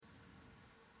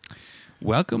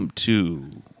Welcome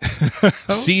to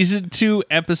Season 2,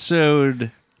 Episode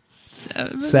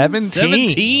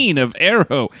 17 of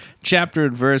Arrow. Chapter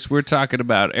and verse, we're talking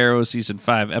about Arrow Season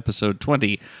 5, Episode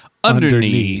 20,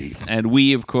 Underneath. And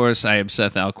we, of course, I am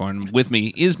Seth Alcorn. With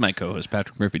me is my co-host,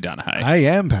 Patrick Murphy Donahue. I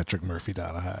am Patrick Murphy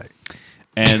Donahue.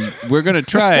 And we're going to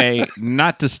try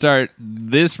not to start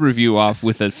this review off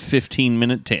with a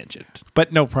 15-minute tangent.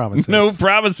 But no promises. No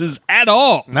promises at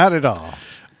all. Not at all.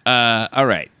 All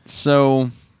right.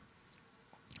 So,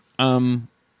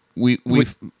 we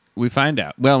find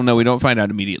out. Well, no, we don't find out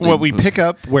immediately. Well, we pick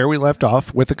up where we left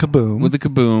off with a kaboom. With the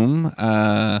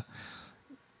kaboom.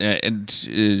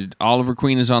 And Oliver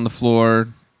Queen is on the floor,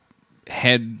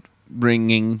 head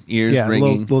ringing, ears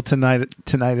ringing. Little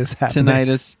tinnitus happening.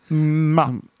 Tinnitus.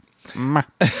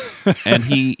 And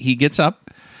he gets up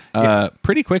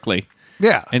pretty quickly.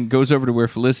 Yeah. And goes over to where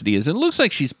Felicity is. And it looks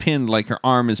like she's pinned, like her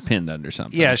arm is pinned under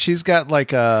something. Yeah, she's got like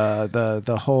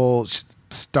the whole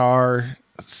star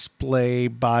splay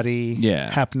body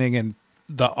happening, and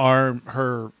the arm,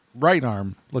 her right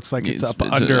arm, looks like it's up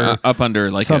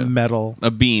under like some metal. A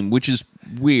beam, which is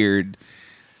weird.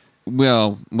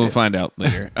 Well, we'll find out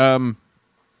later.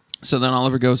 So then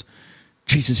Oliver goes,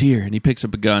 Chase is here, and he picks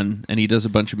up a gun, and he does a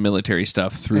bunch of military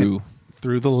stuff through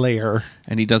the lair.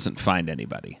 And he doesn't find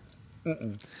anybody.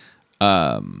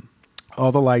 All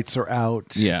the lights are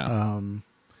out. Yeah.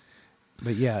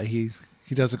 But yeah, he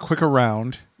does a quick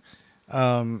around,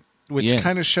 which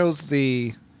kind of shows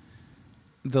the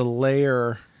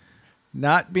layer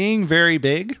not being very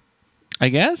big. I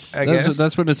guess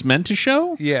that's what it's meant to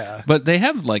show. Yeah, but they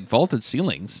have like vaulted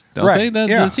ceilings, don't they?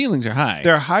 The ceilings are high.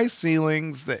 They're high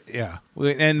ceilings.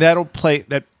 And that'll play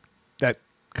that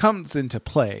comes into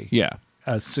play. Yeah,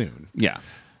 soon. Yeah.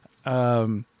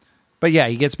 But yeah,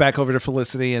 he gets back over to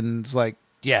Felicity and is like,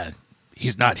 "Yeah,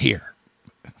 he's not here."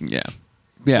 Yeah,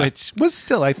 yeah. Which was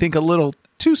still, I think, a little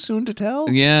too soon to tell.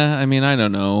 Yeah, I mean, I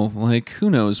don't know. Like,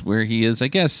 who knows where he is? I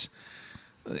guess.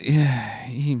 Yeah,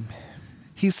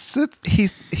 He's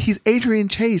Adrian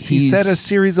Chase. He set a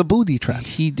series of booty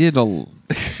traps. He did a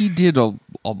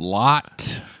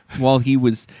lot while he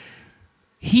was.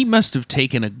 He must have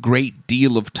taken a great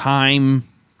deal of time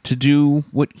to do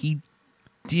what he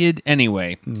did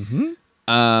anyway. Mm-hmm.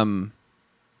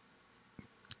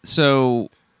 So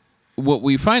what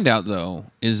we find out, though,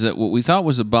 is that what we thought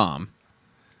was a bomb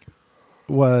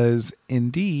was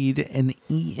indeed an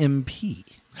EMP.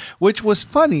 Which was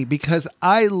funny because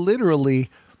I literally,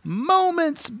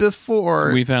 moments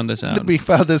before we found this out,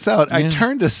 yeah. I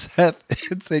turned to Seth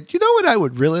and said, "You know what I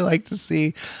would really like to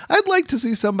see? I'd like to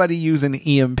see somebody use an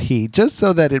EMP just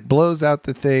so that it blows out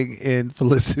the thing in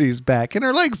Felicity's back and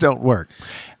her legs don't work."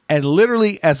 And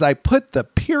literally, as I put the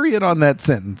period on that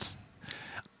sentence,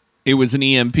 it was an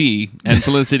EMP, and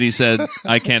Felicity said,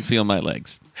 "I can't feel my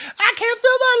legs. I can't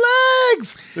feel my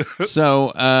legs."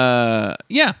 So,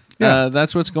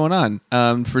 that's what's going on.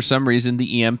 For some reason,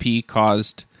 the EMP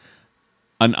caused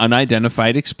an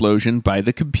unidentified explosion by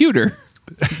the computer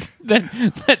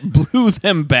that blew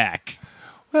them back.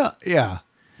 Well, yeah.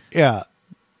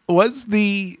 Was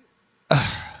the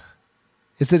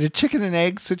is it a chicken and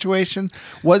egg situation?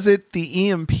 Was it the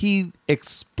EMP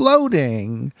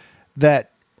exploding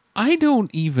that? I don't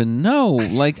even know.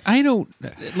 Like, I don't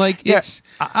like. Yeah, it's.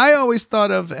 I always thought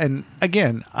of, and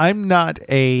again, I'm not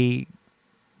a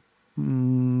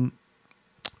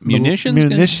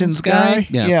munitions guy.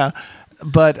 Yeah.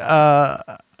 But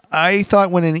I thought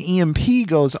when an EMP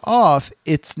goes off,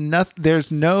 it's not.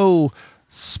 There's no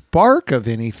spark of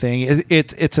anything.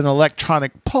 It's an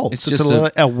electronic pulse. It's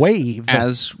a wave.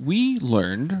 As we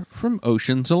learned from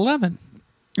Ocean's 11.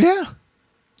 Yeah.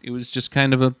 It was just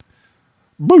kind of a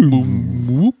boom.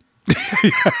 Whoop.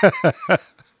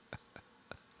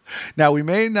 Now, we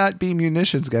may not be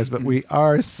munitions guys, but we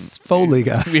are Foley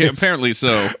guys. Yeah, apparently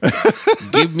so.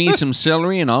 Give me some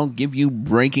celery and I'll give you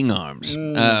breaking arms.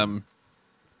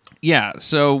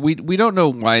 So we don't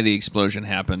know why the explosion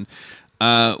happened.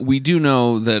 We do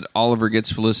know that Oliver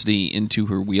gets Felicity into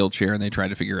her wheelchair and they try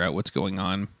to figure out what's going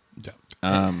on.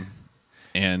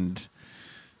 And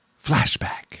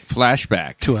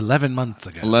flashback to 11 months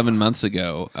ago. 11 months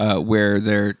ago, where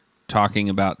they're talking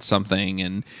about something,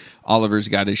 and Oliver's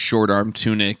got his short arm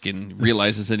tunic and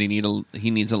realizes that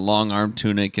he needs a long arm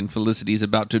tunic, and Felicity's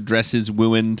about to dress his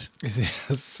wound.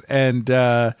 Yes, and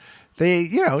they,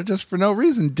 just for no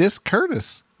reason, diss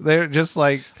Curtis. They're just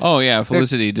like, oh yeah,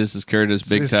 Felicity disses Curtis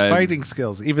big his time. Fighting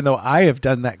skills, even though I have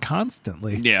done that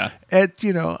constantly. Yeah,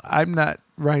 I'm not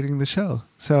writing the show,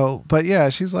 so but yeah,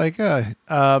 she's like,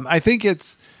 I think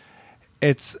it's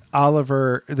it's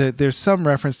Oliver. There's some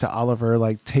reference to Oliver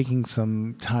like taking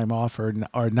some time off or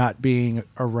not being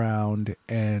around,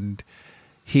 and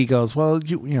he goes, "Well,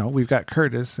 you know, we've got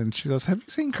Curtis," and she goes, "Have you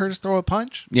seen Curtis throw a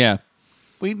punch? Yeah.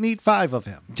 We need 5 of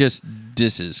him." Just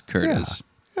disses Curtis.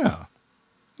 Yeah.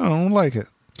 I don't like it.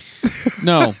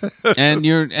 No, and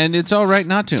it's all right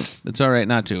not to. It's all right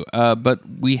not to. But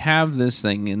we have this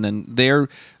thing, and then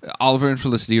Oliver and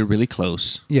Felicity are really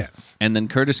close. Yes. And then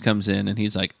Curtis comes in, and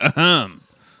he's like, am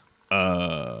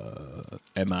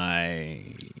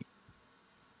I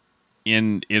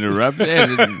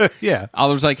interrupted? And Yeah.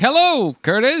 Oliver's like, hello,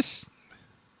 Curtis.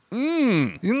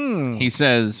 He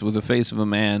says with the face of a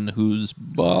man whose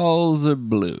balls are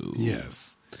blue.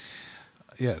 Yes.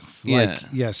 Yes. Yeah. Like,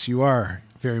 yes, you are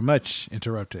very much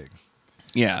interrupting.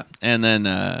 Yeah, and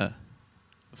then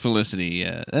Felicity,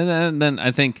 and then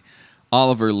I think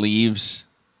Oliver leaving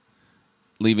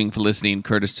Felicity and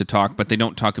Curtis to talk, but they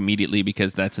don't talk immediately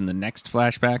because that's in the next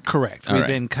flashback. Correct. All We right.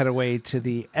 then cut away to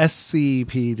the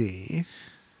SCPD.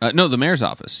 No, the mayor's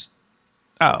office.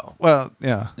 Oh, well,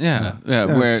 yeah. Yeah,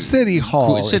 where City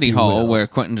Hall. if you will. where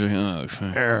Quentin's.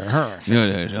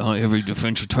 Every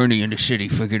defense attorney in the city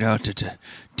figured out that the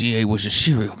DA was a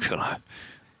serial killer.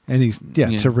 And he's,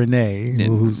 to Renee,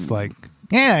 who's like,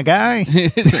 yeah, guy.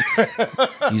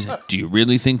 He's like, do you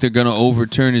really think they're going to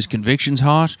overturn his convictions,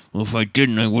 Haas? Well, if I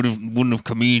didn't, I wouldn't have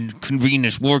convened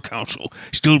this war council.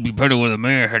 Still be better with a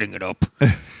mayor heading it up.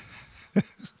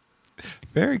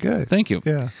 Very good. Thank you.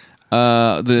 Yeah.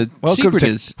 The secret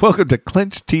is welcome to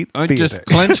Clenched Teeth I Theater. just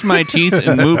clenched my teeth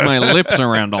and moved my lips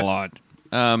around a lot.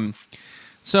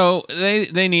 So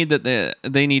they need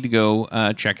to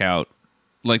go check out.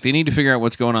 Like, they need to figure out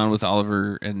what's going on with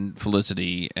Oliver and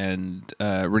Felicity, and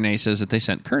Renee says that they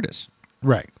sent Curtis.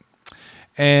 Right.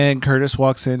 And Curtis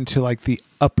walks into, like, the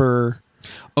upper...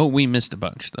 Oh, we missed a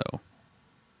bunch, though.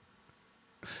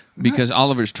 Because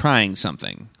Oliver's trying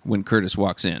something when Curtis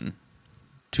walks in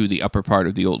to the upper part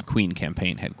of the old Queen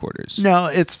campaign headquarters. No,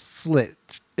 it's Flit.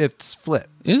 It's Flip.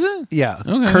 Is it? Yeah.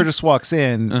 Okay. Curtis walks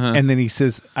in, and then he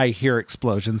says, I hear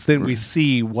explosions. Then we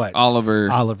see what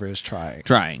Oliver is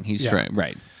trying. He's Yeah. trying,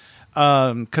 right.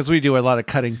 Because we do a lot of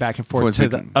cutting back and forth to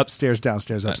the Thinking. upstairs,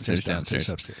 downstairs, upstairs, downstairs,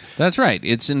 upstairs. That's right.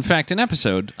 It's, in fact, an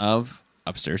episode of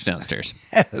Upstairs, Downstairs.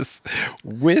 Yes.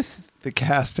 With the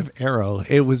cast of Arrow,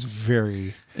 it was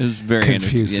very... It was very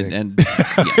confusing. And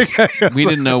yes, we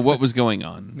didn't know what was going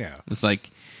on. Yeah. It was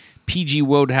like P.G.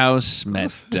 Wodehouse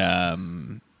met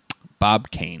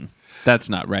Bob Kane. That's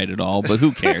not right at all, but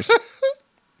who cares?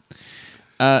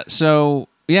 So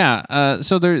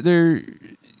they're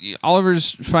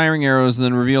Oliver's firing arrows and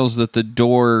then reveals that the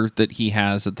door that he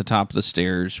has at the top of the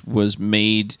stairs was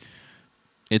made.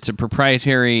 It's a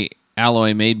proprietary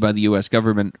alloy made by the U.S.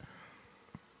 government.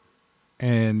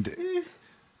 And...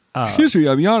 Excuse me,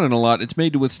 I'm yawning a lot. It's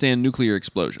made to withstand nuclear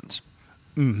explosions.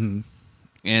 Mm-hmm.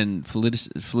 And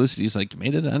Felicity's like, you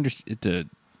made it to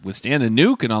withstand a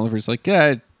nuke? And Oliver's like,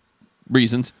 yeah,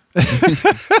 reasons.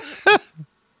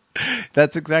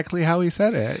 That's exactly how he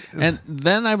said it. And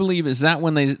then I believe, is that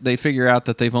when they figure out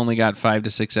that they've only got 5 to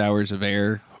 6 hours of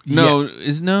air? No,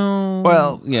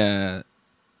 Well, yeah.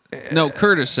 No,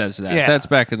 Curtis says that. Yeah. That's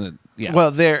back in the, yeah.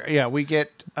 Well, we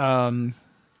get...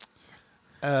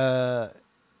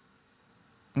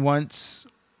 once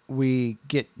we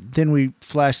get... Then we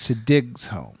flash to Diggs'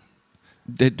 home.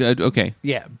 Okay.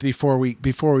 Yeah, before we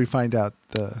find out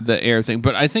the air thing.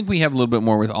 But I think we have a little bit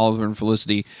more with Oliver and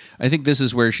Felicity. I think this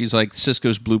is where she's like,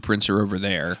 Cisco's blueprints are over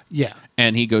there. Yeah.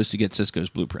 And he goes to get Cisco's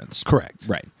blueprints. Correct.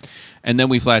 Right. And then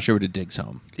we flash over to Diggs'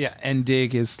 home. Yeah, and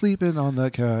Dig is sleeping on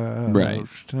the couch. Right.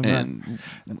 tonight. And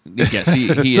yes,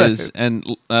 he is. And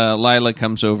Lila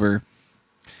comes over.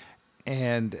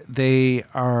 And they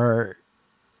are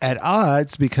at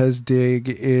odds because Dig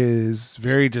is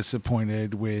very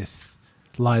disappointed with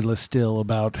Lila still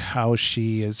about how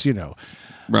she is,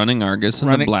 Running Argus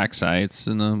and the black sites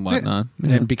and the whatnot.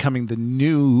 and becoming the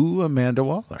new Amanda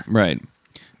Waller. Right.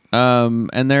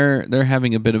 And they're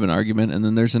having a bit of an argument, and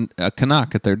then there's a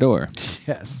knock at their door.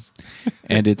 Yes.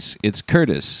 And it's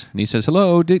Curtis. And he says,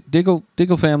 hello, Diggle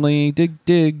family, dig,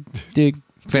 fam, dig.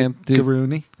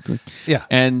 Garooney. Yeah.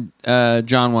 And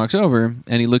John walks over,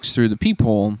 and he looks through the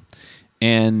peephole,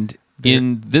 and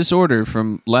in this order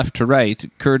from left to right,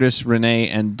 Curtis, Renee,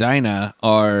 and Dinah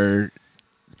are...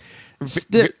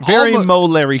 Very Mo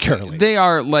Larry Curly. They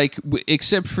are like,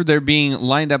 except for they're being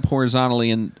lined up horizontally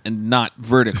and not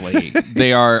vertically,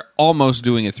 they are almost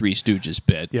doing a Three Stooges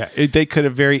bit. Yeah, they could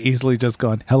have very easily just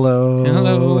gone, hello,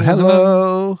 Hello,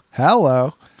 hello,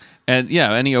 hello.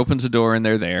 And he opens the door and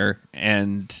they're there.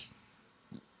 And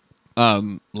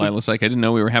Lila's like, I didn't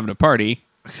know we were having a party.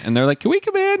 And they're like, can we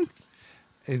come in?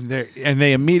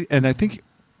 And I think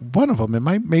one of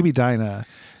them, maybe Dinah,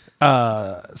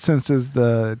 senses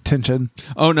the tension.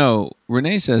 Oh, no.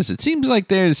 Renee says, it seems like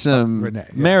there's some Renee,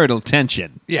 yeah. marital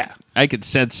tension. Yeah. I could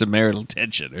sense some marital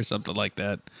tension or something like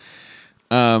that.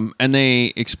 And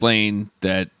they explain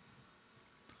that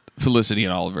Felicity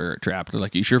and Oliver are trapped. They're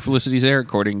like, you sure Felicity's there?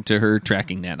 According to her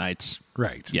tracking nanites.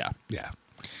 Right. Yeah. Yeah.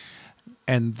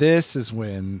 And this is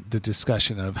when the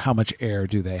discussion of how much air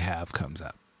do they have comes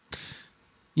up.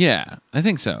 Yeah, I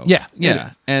think so. Yeah,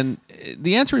 Yeah. And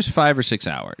the answer is 5 or 6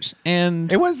 hours.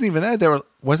 And It wasn't even that.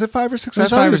 Was it 5 or 6? It I was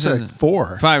thought 5 it or was 6. like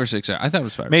 4. 5 or 6 hours. I thought it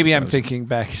was 5 or Maybe 6 I'm hours. thinking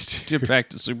back Back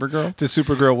to Supergirl? to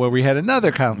Supergirl where we had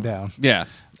another countdown. Yeah.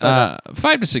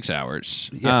 5 to 6 hours.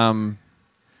 Yeah.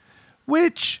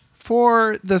 Which,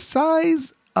 for the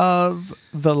size of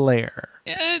the lair,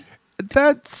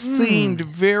 that seemed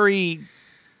very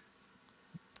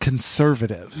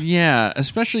conservative. Yeah,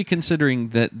 especially considering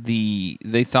that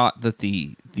they thought that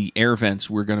the air vents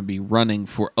were going to be running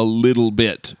for a little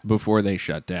bit before they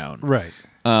shut down. Right.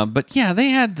 But yeah, they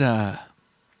had. I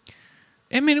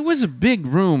mean, it was a big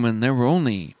room, and there were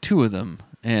only 2 of them,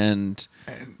 and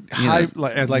High,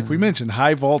 like we mentioned,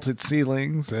 high vaulted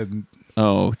ceilings and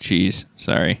oh, geez,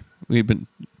 sorry, we've been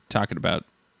talking about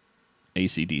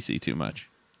AC/DC too much.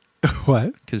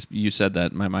 what? Because you said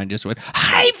that, my mind just went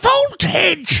high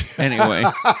voltage. Anyway,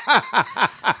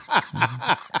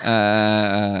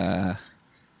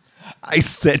 I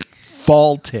said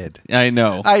vaulted. I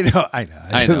know. I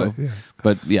know. Yeah.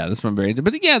 But yeah, this one very.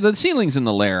 But yeah, the ceilings in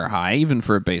the lair are high, even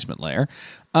for a basement lair.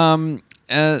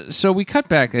 So we cut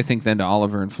back, I think, then to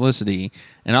Oliver and Felicity,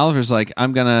 and Oliver's like,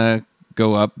 "I'm gonna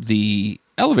go up the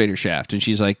elevator shaft," and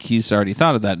she's like, "He's already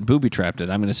thought of that and booby trapped it.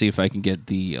 I'm gonna see if I can get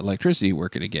the electricity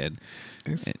working again."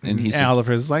 And he's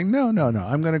Oliver's like, no.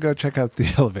 I'm going to go check out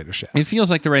the elevator shaft. It feels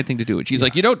like the right thing to do. And she's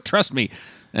like, "You don't trust me,"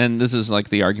 and this is like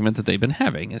the argument that they've been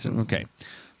having. I said, okay.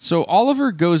 So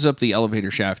Oliver goes up the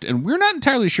elevator shaft, and we're not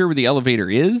entirely sure where the elevator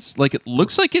is. Like, it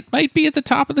looks like it might be at the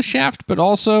top of the shaft, but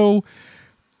also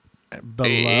Below?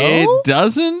 it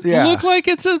doesn't Yeah. look like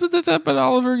it's up at the top. But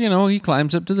Oliver, he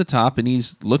climbs up to the top, and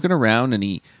he's looking around, and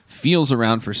he feels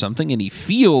around for something, and he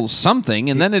feels something,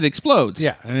 and then it explodes.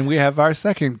 Yeah, and we have our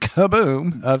second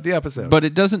kaboom of the episode. But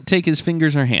it doesn't take his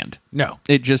fingers or hand. no.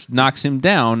 It just knocks him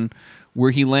down,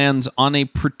 where he lands on a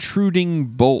protruding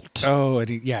bolt. Oh, and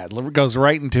it goes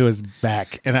right into his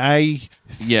back, and I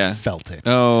felt it.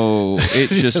 Oh,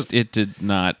 it did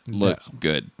not look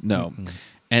good. No. Mm-hmm.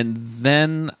 And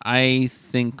then I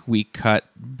think we cut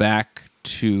back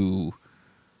to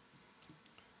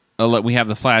we have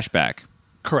the flashback.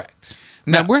 Correct.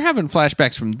 Now, we're having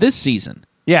flashbacks from this season.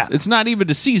 Yeah. It's not even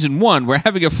to season 1. We're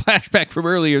having a flashback from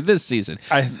earlier this season.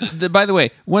 By the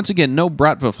way, once again, no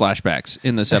Bratva flashbacks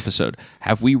in this episode.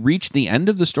 Have we reached the end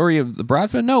of the story of the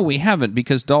Bratva? No, we haven't,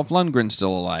 because Dolph Lundgren's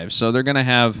still alive. So they're going to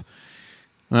have,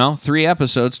 3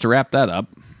 episodes to wrap that up.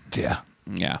 Yeah.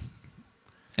 Yeah.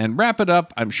 And wrap it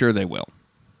up, I'm sure they will.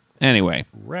 Anyway.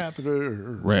 Wrap it up.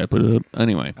 Wrap it up.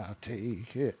 Anyway. I'll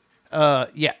take it.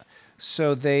 Yeah.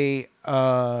 So they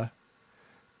go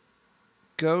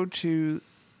to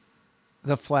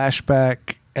the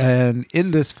flashback, and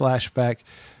in this flashback,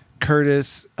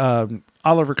 Curtis,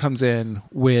 Oliver comes in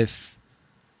with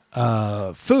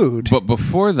food. But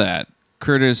before that,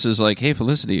 Curtis is like, "Hey,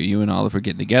 Felicity, are you and Oliver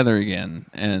getting together again?"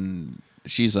 And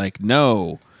she's like,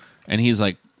 "No." And he's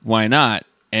like, "Why not?"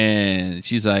 And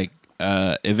she's like,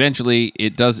 "Eventually,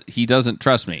 he doesn't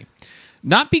trust me."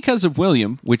 Not because of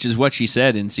William, which is what she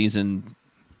said in season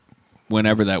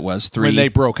whenever that was, 3. When they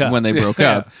broke up. When they broke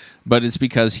Yeah. up. But it's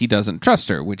because he doesn't trust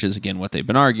her, which is, again, what they've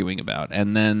been arguing about.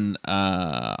 And then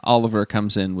Oliver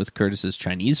comes in with Curtis's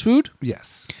Chinese food.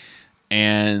 Yes.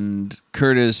 And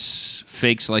Curtis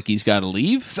fakes like he's got to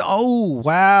leave. Oh,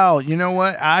 wow. You know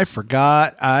what? I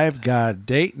forgot. I've got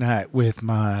date night with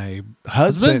my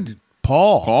husband.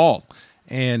 Paul.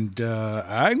 And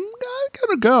I'm going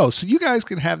to go. So you guys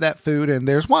can have that food, and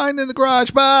there's wine in the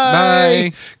garage.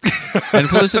 Bye. And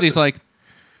Felicity's like,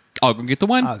 "I'll go get the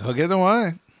wine." I'll go get the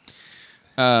wine.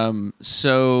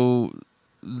 So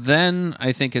then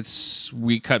I think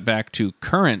we cut back to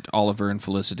current Oliver and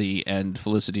Felicity, and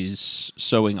Felicity's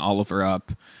sewing Oliver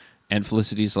up, and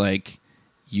Felicity's like,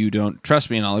 "You don't trust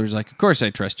me," and Oliver's like, "Of course I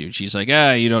trust you." And she's like,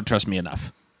 "You don't trust me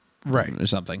enough," Right. or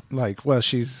something. Like, well,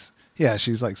 she's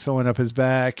like sewing up his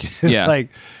back. Yeah. Like,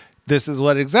 this is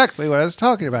exactly what I was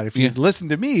talking about. If you'd listened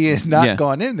to me and not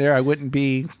gone in there, I wouldn't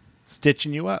be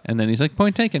stitching you up. And then he's like,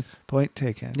 "Point taken." Point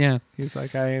taken. Yeah. He's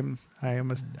like, I'm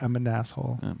an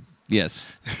asshole. Yes.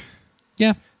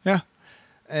 Yeah. Yeah.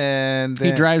 And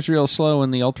He drives real slow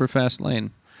in the ultra fast lane.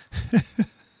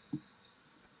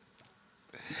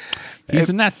 He's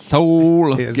an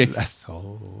asshole. Okay. That's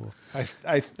all. I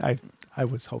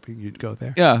was hoping you'd go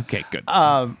there. Yeah. Okay. Good.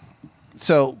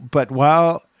 So, but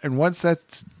once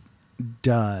that's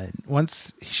done,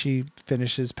 once she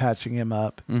finishes patching him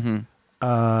up,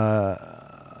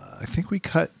 I think we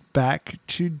cut back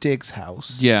to Dig's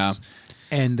house. Yeah.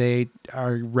 And they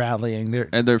are rallying.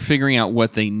 They're figuring out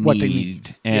what they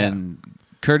need. And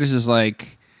Curtis is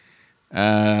like,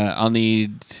 I'll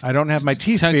need... I don't have my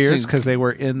T-spheres because they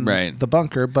were in Right. the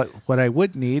bunker, but what I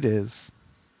would need is...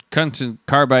 Tungsten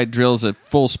carbide drills at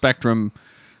full spectrum,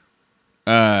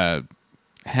 Hammacher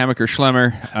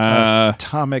Schlemmer.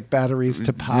 atomic batteries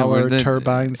to power,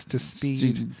 turbines to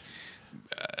speed.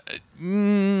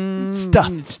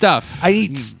 Stuff. I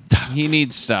need stuff. He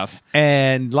needs stuff.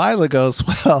 And Lila goes,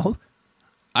 well,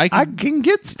 I can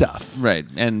get stuff. Right.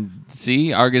 And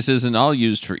see, Argus isn't all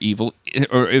used for evil.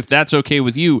 Or if that's okay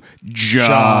with you,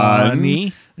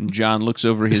 Johnny. And John looks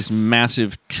over his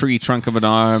massive tree trunk of an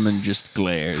arm and just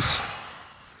glares.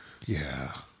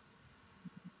 Yeah.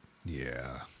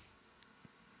 Yeah.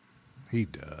 He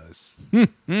does.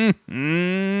 Yum.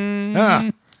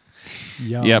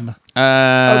 Yep.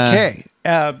 Okay.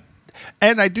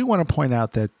 And I do want to point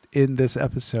out that in this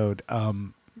episode,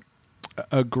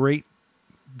 a great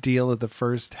deal of the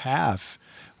first half,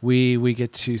 we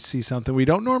get to see something we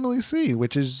don't normally see,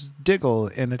 which is Diggle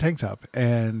in a tank top.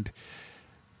 And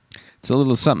it's a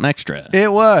little something extra.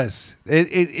 it was.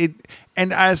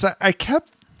 And as I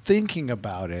kept thinking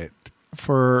about it,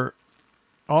 for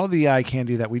all the eye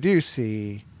candy that we do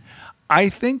see, I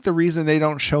think the reason they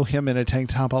don't show him in a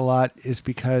tank top a lot is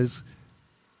because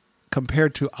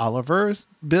compared to Oliver's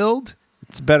build,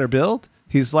 it's a better build.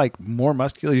 He's like more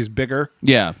muscular. He's bigger.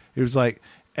 Yeah. It was like,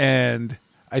 and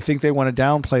I think they want to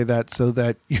downplay that so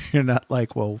that you're not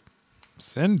like, well,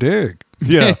 send Dig.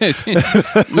 Yeah,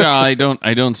 Well,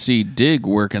 I don't see Dig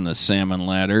working the salmon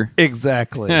ladder.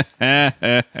 exactly.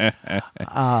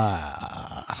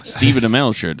 Stephen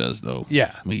Amell sure does, though.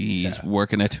 Yeah. He's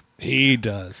working it. He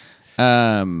does.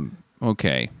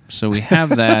 Okay, so we have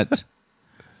that.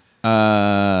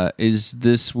 Is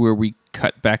this where we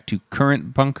cut back to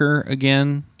current bunker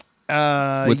again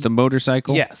with the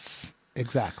motorcycle? Yes,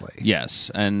 exactly.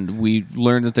 Yes, and we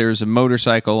learned that there's a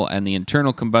motorcycle, and the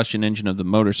internal combustion engine of the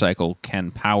motorcycle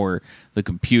can power the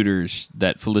computers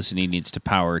that Felicity needs to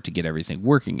power to get everything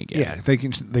working again. Yeah, they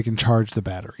can charge the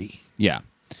battery. Yeah.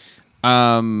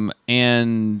 And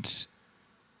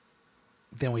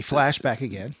Then we flash back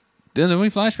again. then we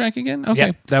flash back again? Okay.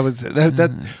 Yeah, that was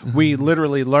that. We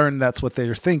literally learned that's what they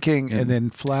were thinking, and then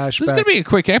flash. This is going to be a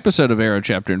quick episode of Arrow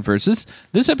chapter and verse.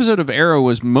 This episode of Arrow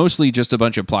was mostly just a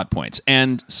bunch of plot points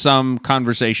and some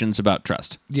conversations about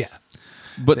trust. Yeah,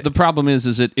 But the problem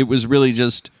is that it was really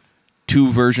just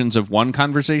two versions of one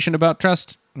conversation about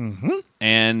trust. mm-hmm.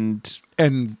 And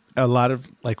a lot of,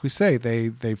 like we say, they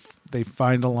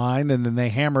find a line and then they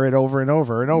hammer it over and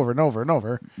over and over and over and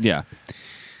over. yeah.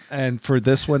 And for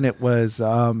this one, it was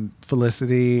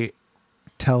Felicity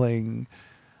telling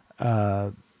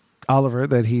Oliver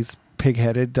that he's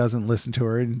pig-headed, doesn't listen to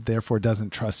her, and therefore doesn't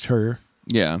trust her.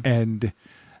 Yeah. And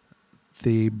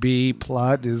the B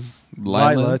plot is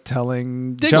Lila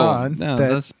telling Diggle. John No, that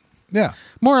that's yeah,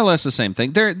 more or less the same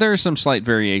thing. There are some slight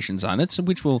variations on it, so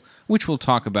which we'll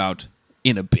talk about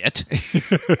in a bit.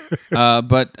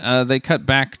 But they cut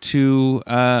back to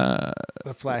the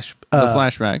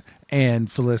flashback.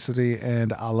 and Felicity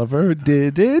and Oliver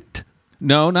did it.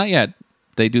 No, not yet.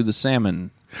 They do the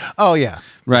salmon. Oh yeah,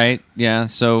 Right? Yeah.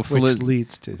 So which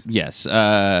leads to yes.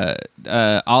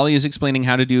 Ollie is explaining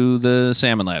how to do the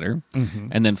salmon ladder,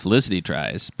 and then Felicity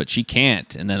tries, but she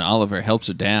can't. And then Oliver helps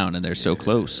her down, and they're so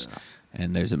close.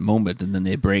 And there's a moment, and then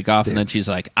they break off, and then she's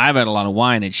like, "I've had a lot of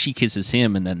wine," and she kisses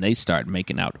him, and then they start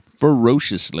making out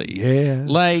ferociously. Yeah.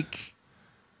 Like,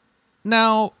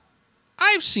 now,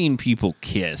 I've seen people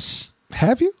kiss.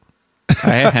 Have you?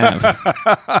 I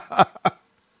have.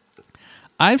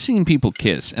 I've seen people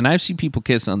kiss, and I've seen people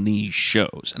kiss on these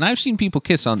shows, and I've seen people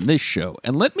kiss on this show.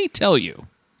 And let me tell you,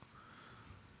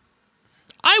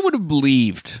 I would have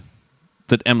believed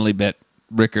that Emily Bett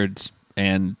Rickards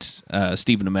and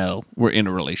Stephen Amell were in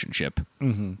a relationship,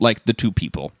 like the two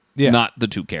people, not the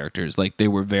two characters. Like they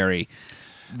were very,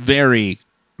 very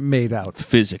Made out.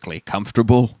 physically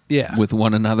comfortable with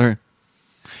one another.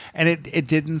 And it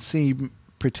didn't seem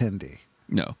pretendy.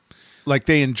 No. Like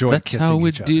they enjoyed That's kissing how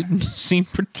each it other. didn't seem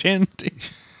pretending.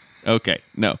 Okay,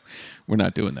 no, we're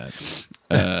not doing that.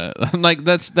 I'm like,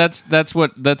 that's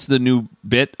the new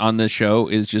bit on this show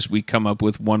is just we come up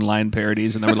with one-line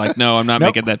parodies, and then we're like, no, I'm not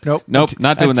making that. Nope,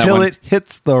 not doing that one. Until it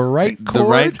hits the right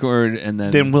chord. And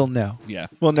then we'll know. Yeah.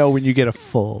 We'll know when you get a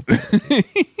full.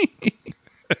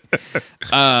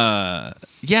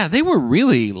 Yeah, they were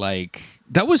really like,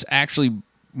 that was actually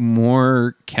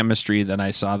more chemistry than I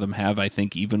saw them have, I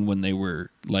think, even when they were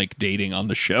like dating on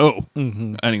the show.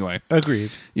 Mm-hmm. Anyway.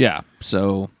 Agreed. Yeah.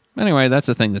 So anyway, that's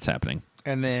a thing that's happening.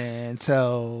 And then,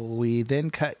 so we then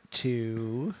cut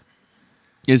to...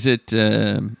 Is it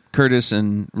Curtis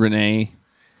and Renee?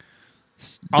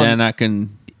 Danak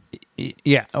and...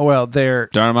 Yeah, well, they're...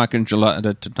 Darmak and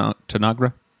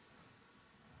Tanagra?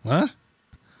 What?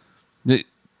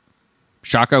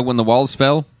 Shaka when the walls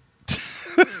fell?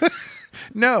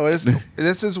 No,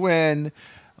 this is when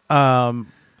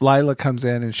Lila comes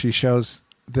in and she shows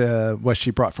what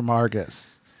she brought from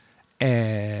Argus.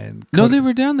 And no, they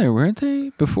were down there, weren't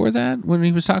they? Before that, when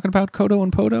he was talking about Kodo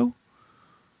and Podo?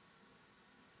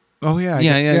 Oh, yeah.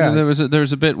 Yeah. There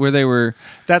was a bit where they were...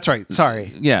 That's right.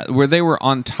 Sorry. Yeah, where they were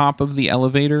on top of the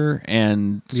elevator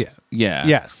and... Yeah.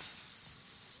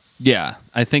 Yes. Yeah,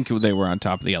 I think they were on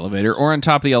top of the elevator or on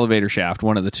top of the elevator shaft,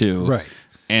 one of the two. Right.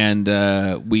 And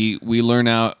we learned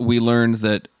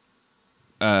that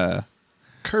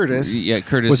Curtis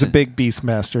was a big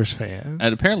Beastmasters fan.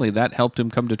 And apparently that helped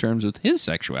him come to terms with his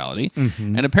sexuality.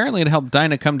 Mm-hmm. And apparently it helped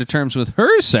Dinah come to terms with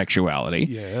her sexuality.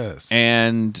 Yes.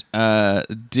 And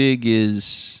Dig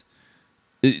is...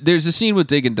 There's a scene with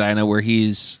Dig and Dinah where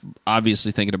he's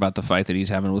obviously thinking about the fight that he's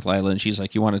having with Lila, and she's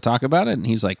like, you want to talk about it? And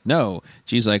he's like, no.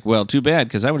 She's like, well, too bad,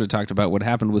 because I would have talked about what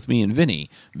happened with me and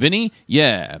Vinny. Vinny?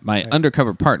 Yeah, my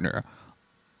undercover partner.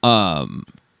 On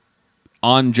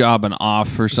job and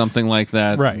off or something like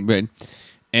that. Right.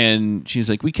 And she's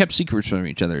like, we kept secrets from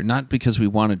each other, not because we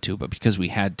wanted to, but because we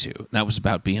had to. That was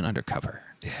about being undercover.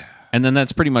 Yeah. And then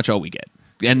that's pretty much all we get.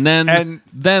 And then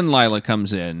Lila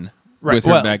comes in with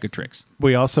her bag of tricks.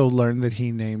 We also learned that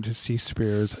he named his sea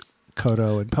spears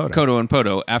Kodo and Podo. Kodo and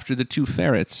Podo, after the two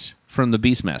ferrets from the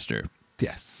Beastmaster.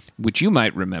 Yes. Which you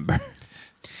might remember.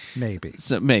 Maybe.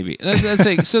 So maybe.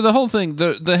 So the whole thing,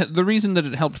 the reason that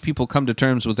it helped people come to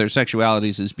terms with their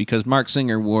sexualities is because Mark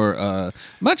Singer wore,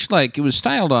 much like it was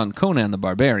styled on Conan the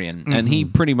Barbarian, mm-hmm. and he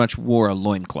pretty much wore a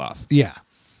loincloth. Yeah.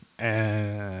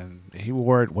 And he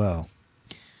wore it well.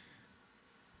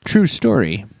 True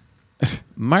story.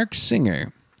 Mark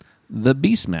Singer, the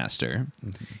Beastmaster,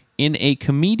 mm-hmm. in a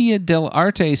Commedia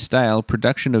dell'arte style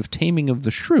production of Taming of the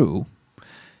Shrew,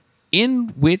 in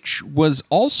which was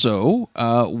also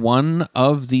one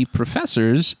of the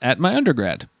professors at my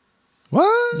undergrad.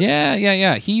 What?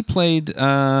 Yeah. He played.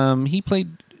 The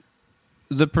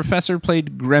professor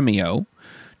played Gremio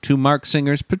to Mark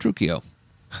Singer's Petruchio.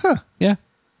 Huh? Yeah.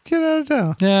 Get out of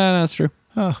town. Yeah, that's true.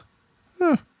 Oh.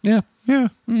 Huh. Yeah. Yeah.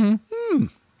 Mm-hmm.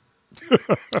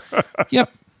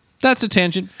 Yep. That's a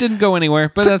tangent. Didn't go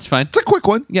anywhere, but that's fine. It's a quick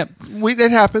one. Yep.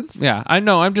 It happens. Yeah, I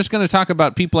know. I'm just going to talk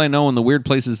about people I know and the weird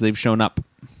places they've shown up.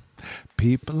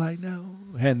 People I know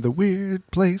and the weird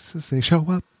places they show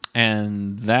up.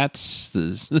 And that's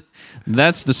the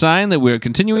sign that we're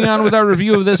continuing on with our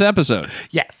review of this episode.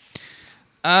 Yes.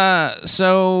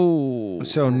 So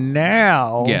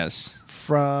now, yes,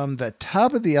 from the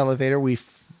top of the elevator, we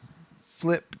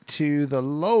flip to the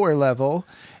lower level,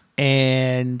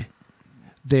 and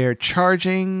they're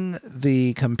charging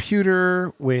the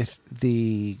computer with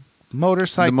the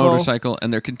motorcycle.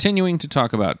 And they're continuing to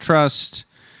talk about trust,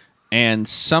 and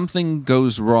something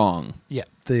goes wrong. Yeah,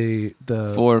 the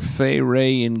for Fay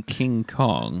Ray and King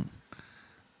Kong,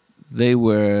 they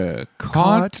were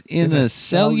caught in a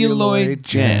celluloid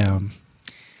jam.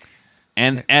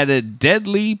 And at a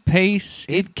deadly pace,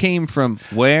 it came from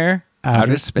where?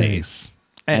 Outer space.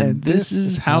 And this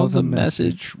is how the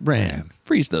message ran.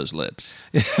 Freeze those lips.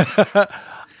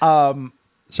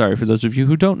 Sorry, for those of you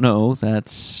who don't know,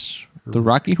 that's the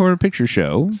Rocky Horror Picture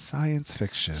Show. Science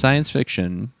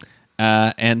fiction.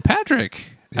 And Patrick,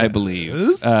 I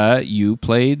believe, you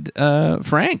played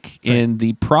Frank in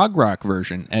the prog rock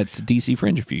version at DC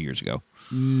Fringe a few years ago.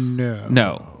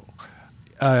 No.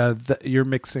 You're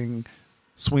mixing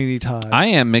Sweeney Todd. I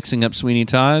am mixing up Sweeney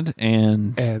Todd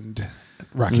and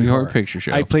Rocky Horror Picture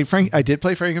Show. I did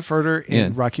play Frankenfurter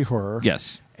in Rocky Horror.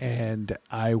 Yes. And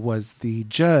I was the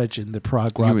judge in the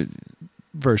prog rock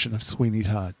version of Sweeney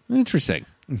Todd. Interesting.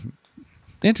 Mm-hmm.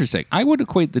 Interesting. I would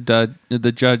equate the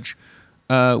judge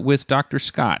with Dr.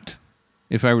 Scott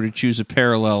if I were to choose a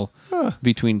parallel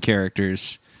between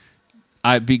characters.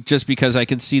 Just because I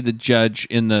can see the judge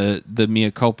in the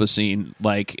mea culpa scene,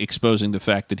 like exposing the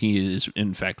fact that he is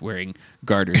in fact wearing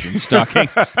garters and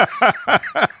stockings.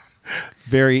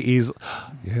 Very easy.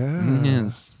 Yeah.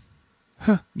 Yes.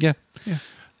 Yeah.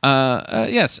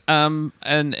 Yes. And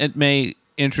it may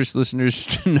interest listeners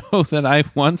to know that I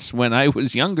once, when I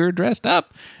was younger, dressed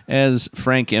up as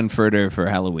Frank Enfurter for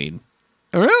Halloween.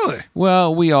 Really?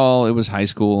 Well, it was high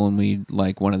school, and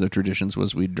one of the traditions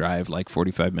was we'd drive like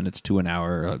 45 minutes to an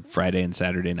hour Friday and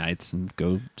Saturday nights and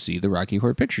go see the Rocky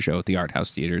Horror Picture Show at the Art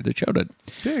House Theater that showed it.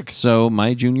 Big. So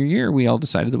my junior year, we all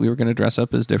decided that we were going to dress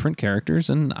up as different characters,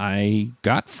 and I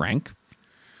got Frank.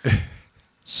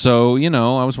 So,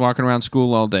 I was walking around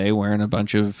school all day wearing a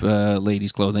bunch of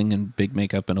ladies' clothing and big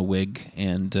makeup and a wig,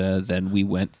 and then we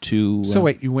went to... So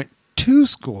wait, you went to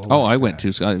school? Oh, I went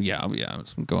to school. Yeah. It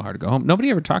was go hard to go home. Nobody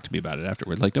ever talked to me about it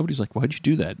afterward. Like, nobody's like, why'd you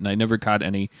do that? And I never caught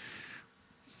any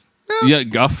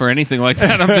guff or anything like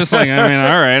that. I'm just like, all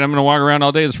right, I'm going to walk around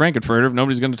all day as Frankenfurter. If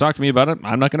nobody's going to talk to me about it,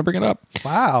 I'm not going to bring it up.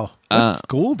 Wow. What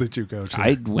school did you go to?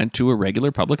 I went to a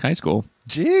regular public high school.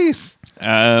 Jeez.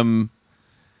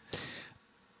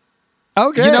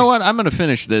 Okay. You know what? I'm going to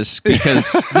finish this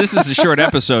because this is a short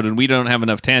episode and we don't have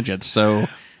enough tangents. So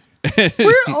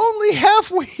we're only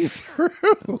halfway through.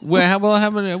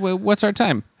 What's our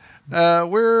time?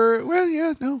 We're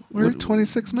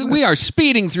 26 minutes. We are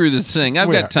speeding through this thing.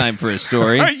 I've got time for a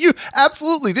story. You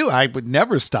absolutely do. I would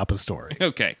never stop a story.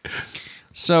 Okay.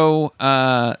 So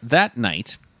that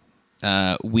night,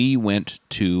 we went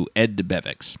to Ed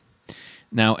DeBevick's.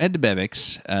 Now, Ed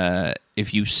DeBevick's,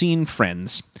 if you've seen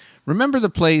Friends... Remember the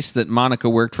place that Monica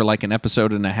worked for like an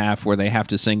episode and a half where they have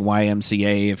to sing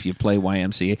YMCA if you play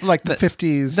YMCA? Like the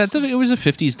 50s. It was a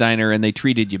 50s diner and they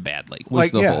treated you badly.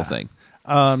 Was the whole thing.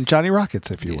 Johnny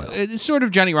Rockets, if you will. It's sort of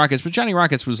Johnny Rockets, but Johnny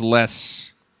Rockets was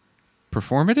less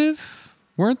performative,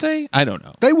 weren't they? I don't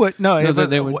know. They would. No,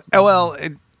 they would. Well,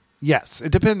 yes.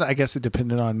 It depended. I guess it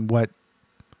depended on what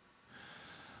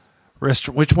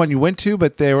restaurant, which one you went to,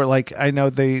 but they were like, I know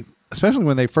they, especially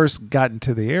when they first got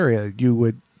into the area,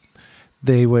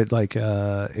 they would like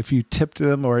if you tipped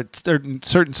them or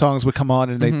certain songs would come on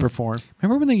and they'd perform.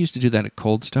 Remember when they used to do that at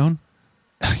Cold Stone?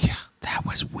 Yeah. That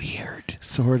was weird.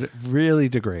 Sort of really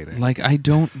degrading. Like, I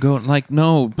don't go, like,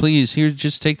 no, please, here,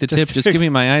 just take the tip. Just give me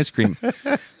my ice cream.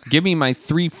 Give me my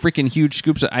 3 freaking huge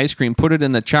scoops of ice cream, put it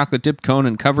in the chocolate dip cone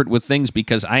and cover it with things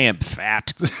because I am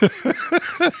fat.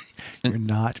 You're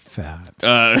not fat.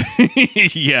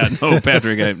 Yeah, no,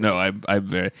 Patrick, I'm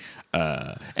very...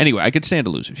 anyway, I could stand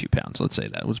to lose a few pounds. Let's say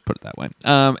that. Let's put it that way.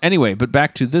 Anyway, but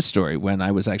back to this story when I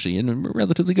was actually in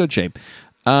relatively good shape.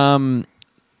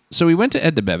 So we went to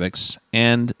Ed DeBevick's,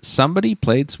 and somebody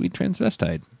played Sweet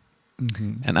Transvestite.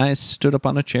 Mm-hmm. And I stood up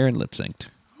on a chair and lip-synced.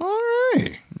 All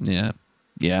right. Yeah.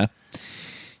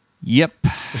 Yep.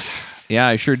 Yeah,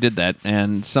 I sure did that.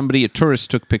 And a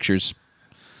tourist took pictures,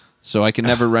 so I can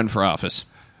never run for office.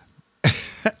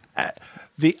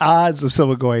 The odds of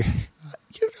someone going...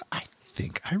 I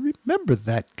think I remember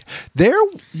that.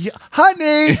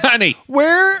 Honey,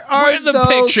 where are the those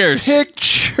pictures?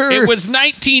 It was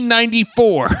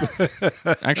 1994.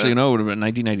 Actually, no, it would have been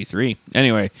 1993.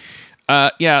 Anyway,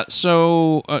 yeah.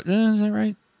 So is that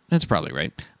right? That's probably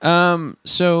right.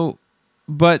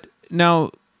 But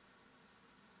now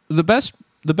the best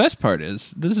part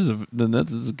is this is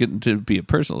getting to be a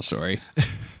personal story.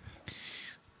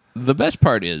 The best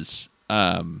part is.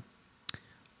 I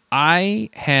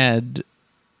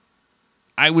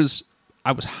was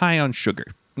high on sugar.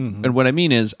 Mm-hmm. And what I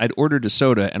mean is I'd ordered a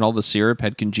soda and all the syrup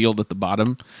had congealed at the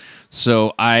bottom.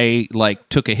 So I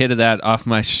took a hit of that off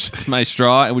my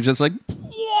straw and was just like,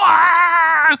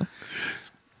 wah!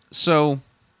 So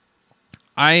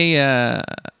I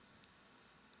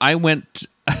went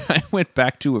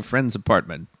back to a friend's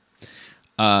apartment.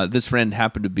 This friend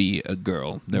happened to be a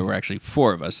girl. There were actually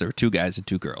 4 of us. There were 2 guys and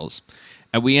 2 girls.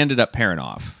 And we ended up pairing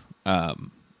off.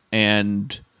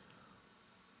 And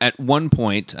at one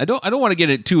point, I don't want to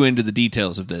get too into the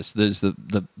details of this. There's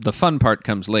the fun part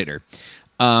comes later.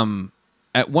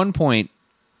 At one point,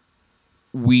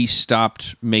 we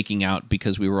stopped making out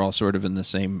because we were all sort of in the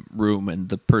same room, and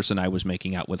the person I was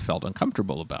making out with felt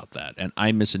uncomfortable about that. And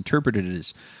I misinterpreted it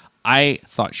as I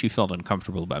thought she felt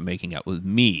uncomfortable about making out with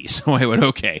me. So I went,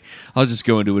 okay, I'll just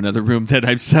go into another room then.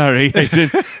 I'm sorry. I did.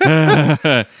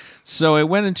 So I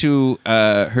went into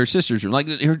her sister's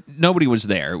room. Nobody was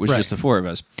there. It was just the 4 of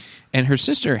us. And her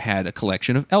sister had a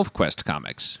collection of ElfQuest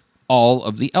comics. All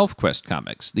of the ElfQuest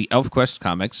comics. The ElfQuest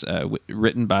comics,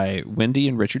 written by Wendy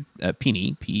and Richard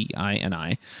Pini,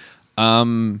 P-I-N-I,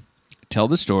 tell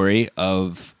the story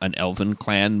of an elven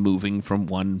clan moving from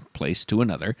one place to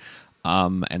another.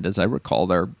 And as I recall,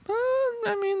 they're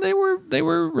I mean, they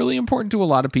were really important to a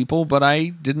lot of people, but I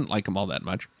didn't like them all that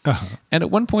much. And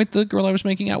at one point, the girl I was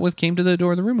making out with came to the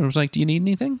door of the room and was like, "Do you need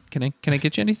anything? Can I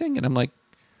get you anything?" And I'm like,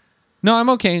 "No, I'm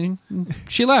okay." And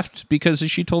she left because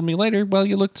she told me later, "Well,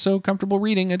 you looked so comfortable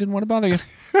reading, I didn't want to bother you."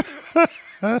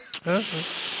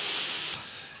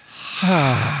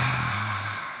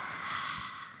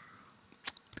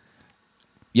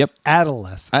 Yep.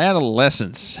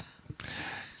 Adolescence.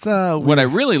 So what I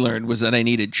really learned was that I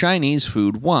needed Chinese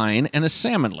food, wine, and a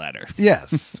salmon ladder.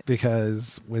 Yes,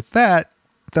 because with that,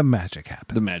 the magic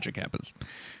happens.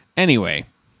 Anyway.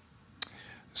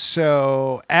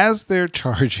 So as they're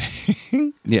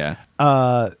charging, yeah.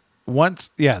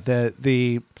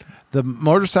 The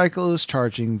motorcycle is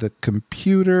charging the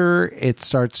computer. It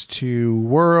starts to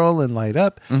whirl and light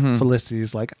up. Mm-hmm.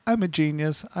 Felicity's like, "I'm a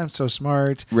genius. I'm so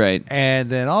smart." Right. And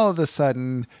then all of a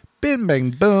sudden, bing,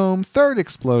 bang, boom, third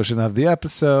explosion of the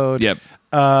episode. Yep.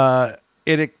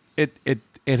 It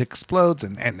explodes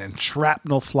and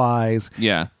shrapnel flies.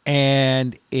 Yeah.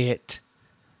 And it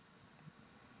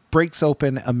breaks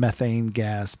open a methane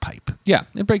gas pipe. Yeah,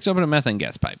 it breaks open a methane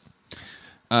gas pipe.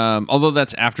 Although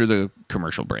that's after the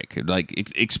commercial break.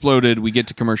 It exploded, we get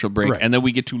to commercial break, right. And then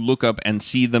we get to look up and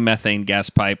see the methane gas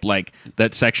pipe, like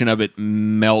that section of it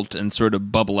melt and sort of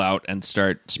bubble out and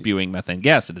start spewing methane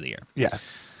gas into the air.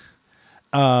 Yes.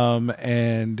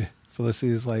 And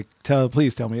Felicity's like,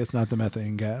 please tell me it's not the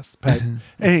methane gas pipe. And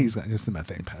he's like, "It's the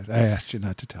methane pipe. I asked you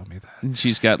not to tell me that." And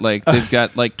she's got they've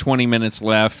got 20 minutes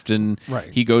left, and right.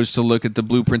 He goes to look at the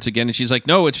blueprints again, and she's like,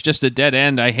 "No, it's just a dead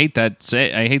end. I hate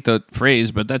the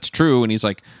phrase, but that's true." And he's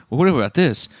like, "Well, what about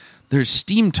this? There's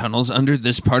steam tunnels under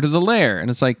this part of the lair." And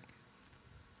it's like,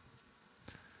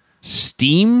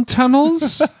 steam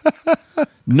tunnels?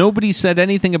 Nobody said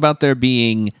anything about there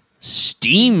being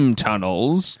steam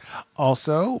tunnels.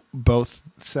 Also, both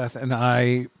Seth and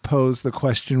I pose the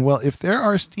question, well, if there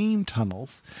are steam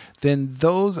tunnels, then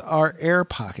those are air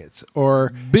pockets,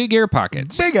 or big air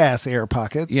pockets. Big ass air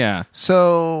pockets. Yeah.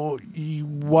 So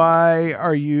why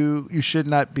are you should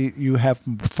not be, you have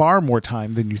far more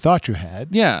time than you thought you had.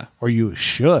 Yeah. Or you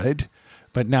should,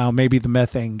 but now maybe the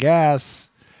methane gas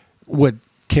would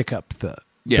kick up the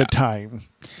time.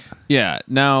 Yeah.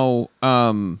 Now,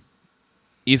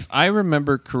 if I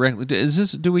remember correctly,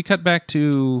 do we cut back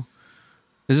to,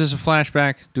 is this a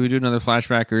flashback? Do we do another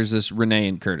flashback, or is this Renee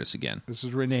and Curtis again? This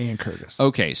is Renee and Curtis.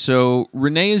 Okay, so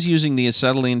Renee is using the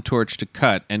acetylene torch to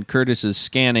cut, and Curtis is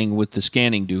scanning with the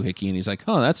scanning doohickey, and he's like,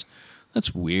 "Oh, that's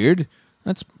weird.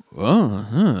 It's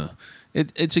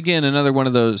again another one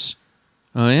of those,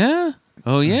 oh yeah?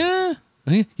 Oh yeah?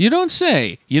 You don't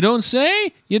say. You don't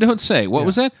say? You don't say. What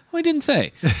was that? Oh, I didn't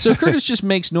say." So Curtis just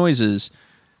makes noises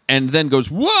and then goes,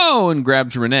 "Whoa," and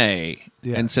grabs Renee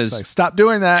and says, like, "Stop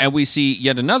doing that." And we see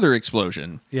yet another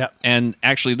explosion. Yeah. And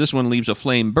actually this one leaves a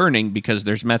flame burning because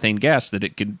there's methane gas that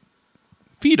it could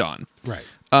feed on. Right.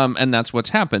 And that's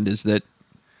what's happened, is that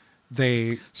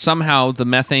somehow the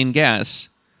methane gas...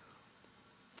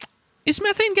 Is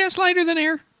methane gas lighter than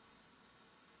air?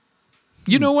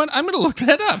 You know what? I'm going to look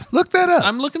that up. Look that up.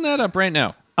 I'm looking that up right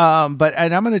now. And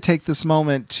I'm going to take this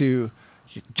moment to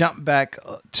jump back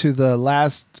to the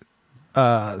last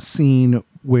scene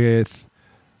with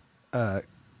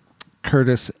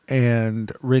Curtis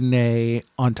and Renee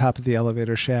on top of the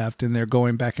elevator shaft, and they're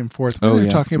going back and forth. They're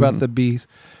talking about the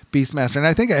Beastmaster. And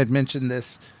I think I had mentioned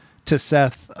this to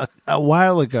Seth a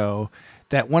while ago,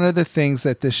 that one of the things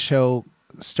that this show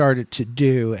started to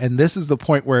do, and this is the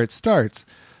point where it starts,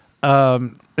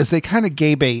 is they kind of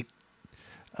gay bait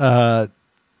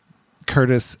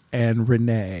Curtis and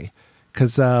Renee.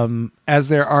 Because as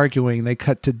they're arguing, they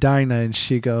cut to Dinah, and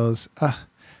she goes,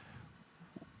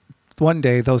 "One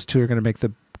day those two are going to make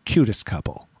the cutest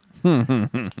couple."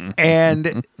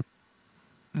 And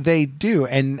they do.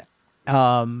 And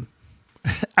I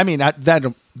mean,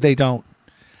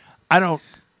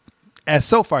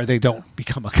 so far they don't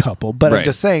become a couple, but I'm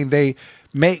just saying they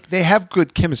have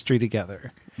good chemistry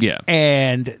together. Yeah.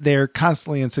 And they're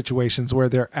constantly in situations where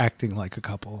they're acting like a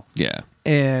couple. Yeah.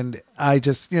 And I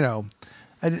just,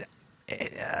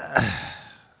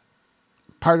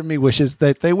 part of me wishes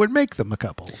that they would make them a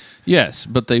couple. Yes,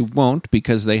 but they won't,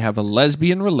 because they have a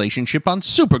lesbian relationship on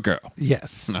Supergirl.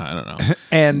 Yes. No, I don't know.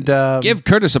 And give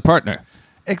Curtis a partner.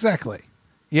 Exactly.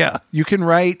 Yeah. You can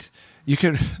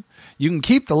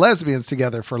keep the lesbians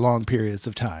together for long periods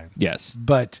of time. Yes.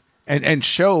 But and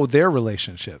show their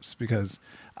relationships, because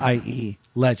i.e.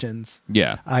 legends.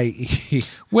 Yeah. i.e.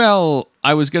 Well,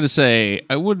 I was going to say,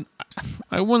 I wouldn't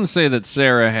say that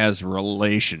Sarah has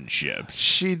relationships.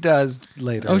 She does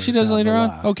later. Oh, she does later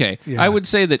on? Okay. Yeah. I would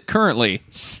say that currently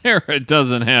Sarah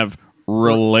doesn't have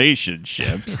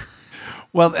relationships.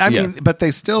 Well, I mean, but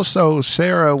they still show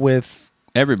Sarah with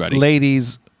Everybody.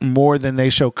 ladies more than they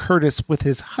show Curtis with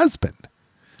his husband.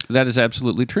 That is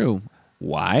absolutely true.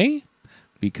 Why?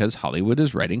 Because Hollywood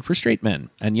is writing for straight men.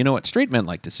 And you know what straight men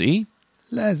like to see?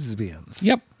 Lesbians.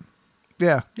 Yep.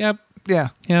 Yeah. Yep. Yeah.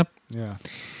 Yep. Yeah.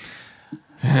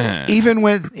 even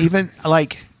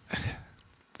like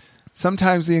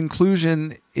sometimes the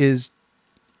inclusion is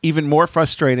even more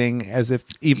frustrating as if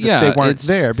even if they weren't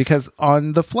there, because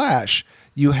on The Flash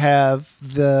you have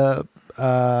the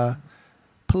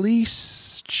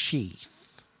police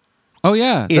chief. Oh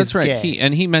yeah, that's right. Gay.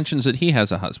 He mentions that he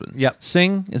has a husband. Yep.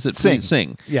 Singh? Is it Singh?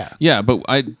 Singh? Yeah. Yeah, but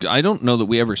I don't know that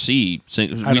we ever see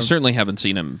Singh. We certainly haven't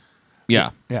seen him.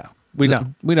 Yeah. Yeah. We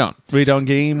don't. We don't. We don't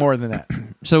get any more than that.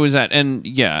 So is that, and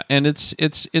yeah, and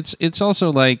it's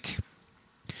also like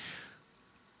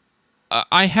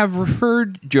I have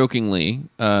referred jokingly.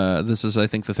 This is, I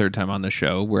think, the third time on the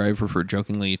show where I've referred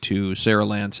jokingly to Sarah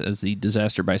Lance as the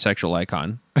disaster bisexual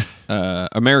icon,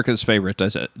 America's favorite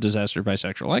disaster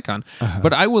bisexual icon.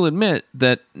 But I will admit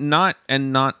that not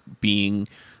being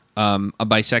a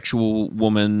bisexual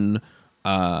woman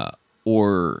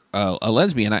or a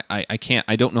lesbian,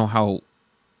 I don't know how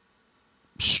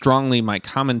strongly my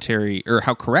commentary or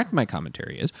how correct my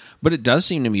commentary is, but it does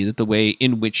seem to me that the way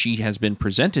in which she has been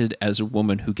presented as a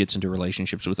woman who gets into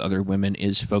relationships with other women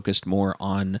is focused more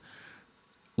on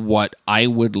what I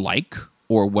would like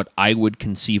or what I would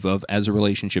conceive of as a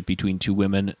relationship between two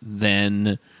women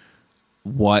than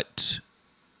what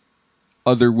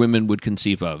other women would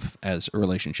conceive of as a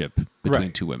relationship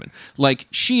between two women. Like,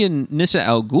 she and Nissa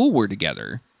Al Ghul were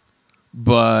together,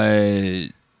 but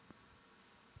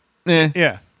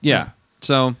yeah.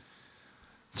 So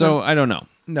I don't know.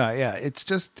 No, yeah. It's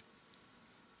just,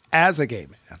 as a gay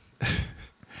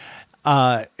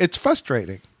man, it's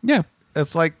frustrating. Yeah.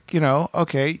 It's like,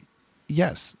 okay,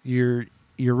 yes, you're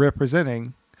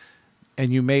representing,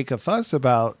 and you make a fuss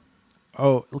about,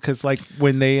 because like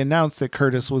when they announced that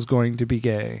Curtis was going to be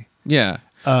gay. Yeah.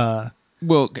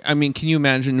 Well, I mean, can you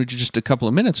imagine just a couple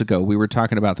of minutes ago, we were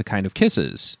talking about the kind of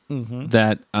kisses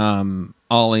that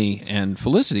Ollie and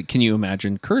Felicity, can you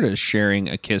imagine Curtis sharing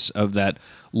a kiss of that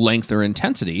length or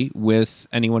intensity with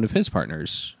any one of his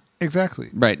partners? Exactly.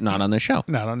 Right. Not on this show.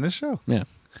 Not on this show. Yeah.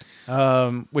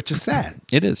 Which is sad.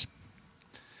 It is.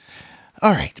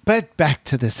 All right. But back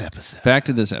to this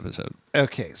episode.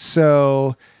 Okay.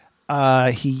 So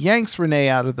he yanks Renee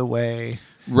out of the way.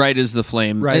 Right as the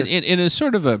flame. Right. It is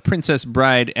sort of a Princess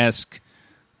Bride-esque.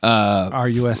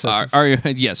 R-U-S.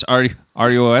 Yes.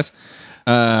 R-U-S.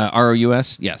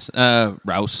 R-O-U-S. Yes.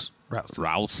 Rouse.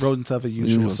 Rodents of a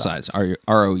usual size.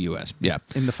 R-O-U-S. Yeah.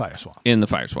 In the fire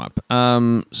swamp.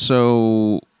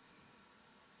 So,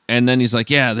 and then he's like,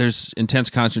 yeah, there's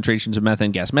intense concentrations of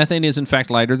methane gas. Methane is, in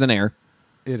fact, lighter than air.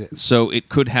 It is. So it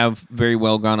could have very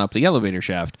well gone up the elevator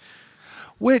shaft.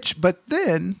 But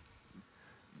then,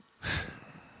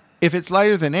 if it's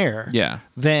lighter than air,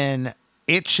 then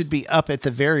it should be up at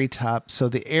the very top. So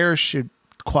the air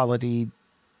quality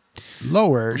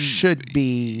lower should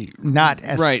be not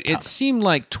as right. tough. It seemed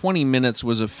like 20 minutes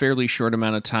was a fairly short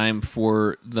amount of time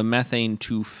for the methane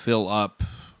to fill up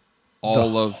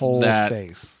all the of whole that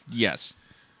space. Yes,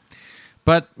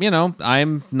 but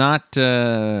I'm not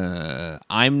a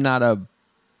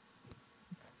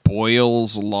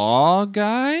Boyle's Law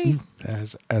guy.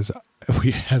 As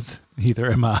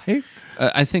neither am I.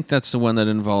 I think that's the one that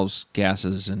involves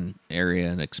gases and area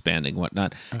and expanding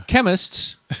whatnot.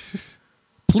 Chemists,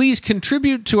 please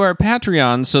contribute to our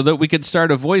Patreon so that we could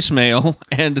start a voicemail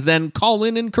and then call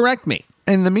in and correct me.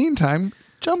 In the meantime,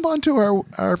 jump onto our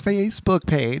Facebook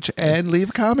page and leave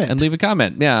a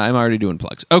comment. Yeah, I'm already doing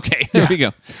plugs. Okay, there we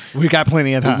go. We got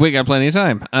plenty of time.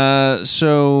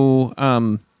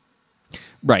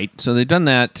 Right. So they've done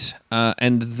that,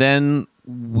 and then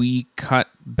we cut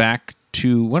back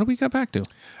to, what did we cut back to?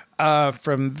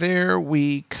 From there,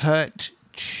 we cut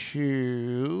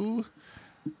to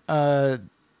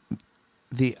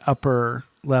the upper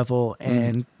level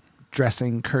and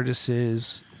dressing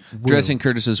Curtis's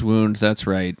wound. That's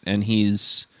right. And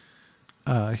he's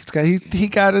he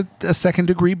got a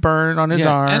second-degree burn on his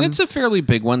arm, and it's a fairly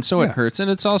big one, so it hurts.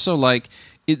 And it's also like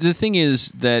the thing is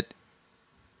that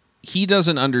he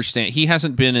doesn't understand. He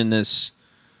hasn't been in this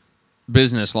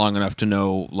business long enough to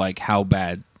know like how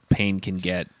bad pain can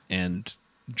get, and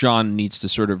John needs to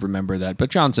sort of remember that.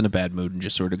 But John's in a bad mood and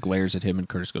just sort of glares at him, and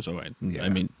Curtis goes,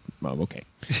 okay.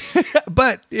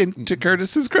 But to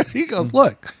Curtis's credit, he goes,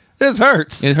 look, this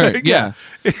hurts. It hurt, yeah.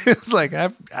 It's like,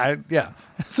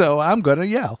 So I'm going to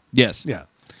yell. Yes. Yeah.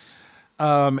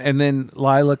 And then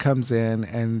Lila comes in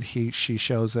and she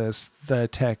shows us the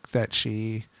tech that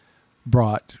she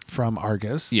brought from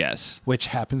Argus. Yes. Which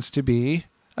happens to be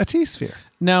a T-sphere.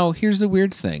 Now, here's the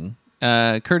weird thing.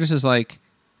 Curtis is like,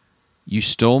 you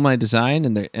stole my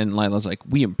design? And Lila's like,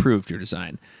 we improved your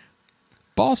design.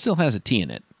 Ball still has a T in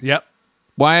it. Yep.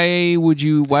 Why would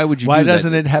you Why do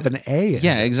doesn't that? it have an A in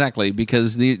Yeah, it? exactly.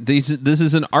 Because this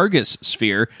is an Argus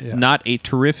sphere, Yeah. not a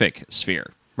terrific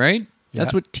sphere, right?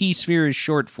 That's Yeah. what T-sphere is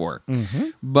short for.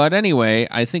 Mm-hmm. But anyway,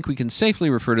 I think we can safely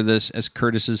refer to this as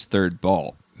Curtis's third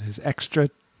ball. His extra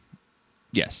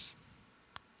Yes.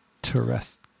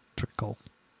 terrestrial.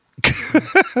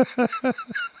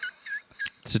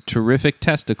 It's a terrific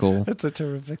testicle. That's a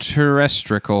terrific.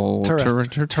 Terrestrial.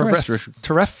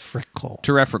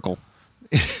 Terrestrial.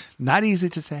 Not easy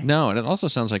to say. No, and it also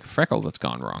sounds like a freckle that's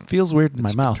gone wrong. Feels weird in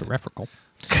my mouth. Terrifical.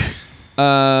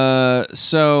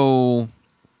 So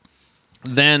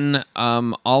then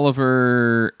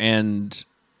Oliver and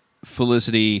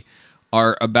Felicity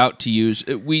are about to use...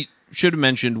 We should have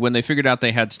mentioned, when they figured out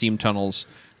they had steam tunnels,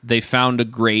 they found a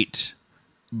grate,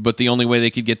 but the only way they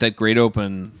could get that grate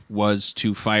open was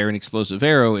to fire an explosive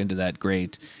arrow into that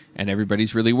grate, and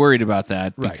everybody's really worried about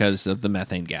that because of the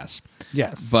methane gas.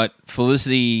 Yes. But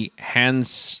Felicity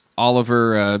hands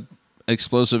Oliver an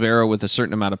explosive arrow with a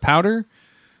certain amount of powder,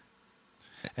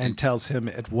 and tells him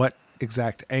at what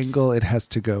exact angle it has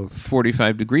to go.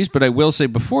 45 degrees. But I will say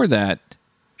before that,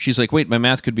 she's like, wait, my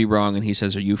math could be wrong. And he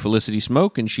says, are you Felicity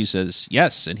Smoke? And she says,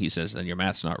 yes. And he says, then your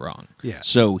math's not wrong. Yeah.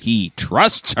 So he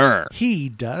trusts her. He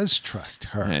does trust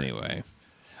her. Anyway.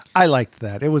 I liked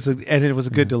that. It was a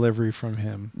good delivery from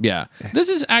him. Yeah. This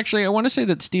is actually, I want to say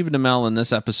that Stephen Amell in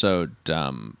this episode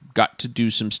got to do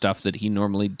some stuff that he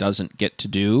normally doesn't get to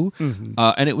do.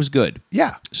 And it was good.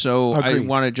 Yeah. So Agreed.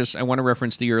 I want to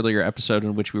reference the earlier episode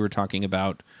in which we were talking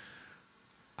about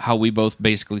how we both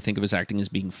basically think of his acting as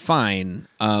being fine.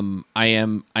 I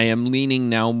am leaning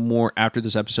now more after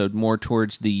this episode more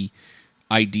towards the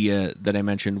idea that I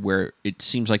mentioned where it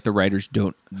seems like the writers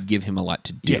don't give him a lot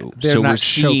to do. Yeah, they're so not we're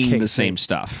seeing the showcasing- same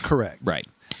stuff. Correct. Right.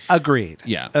 Agreed.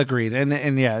 Yeah. Agreed.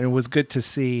 And yeah, it was good to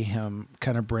see him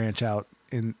kind of branch out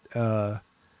in and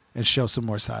show some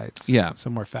more sides. Yeah.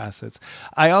 Some more facets.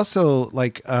 I also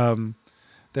like that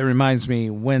reminds me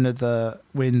when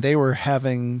they were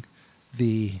having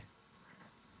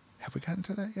have we gotten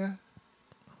to that yet?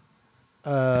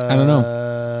 I don't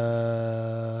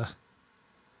know.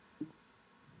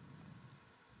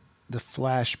 The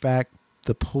flashback,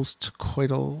 the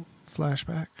post-coital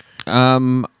flashback.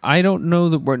 I don't know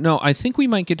that we're... No, I think we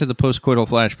might get to the post-coital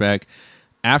flashback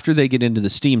after they get into the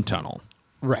steam tunnel.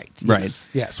 Right. Right.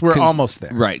 Yes, we're almost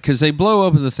there. Right, because they blow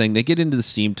open the thing. They get into the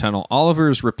steam tunnel. Oliver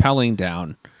is rappelling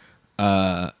down.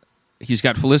 He's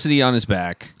got Felicity on his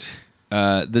back.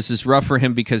 This is rough for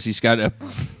him because he's got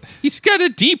a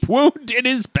deep wound in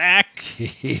his back.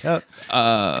 Yep.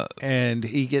 And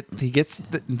he gets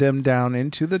them down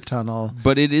into the tunnel.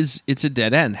 But it's a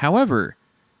dead end. However,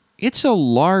 it's a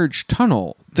large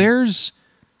tunnel. There's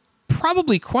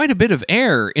probably quite a bit of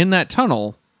air in that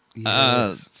tunnel.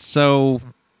 Yes. So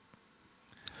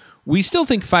we still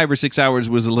think 5 or 6 hours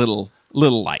was a little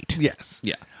light. Yes.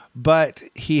 Yeah. But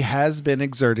he has been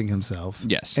exerting himself.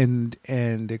 Yes. And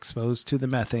exposed to the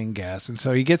methane gas. And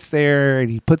so he gets there and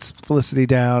he puts Felicity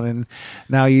down and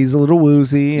now he's a little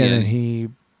woozy and Yeah. then he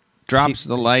Drops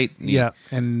the light.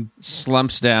 and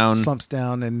Slumps down. slumps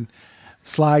down and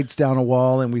slides down a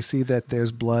wall and we see that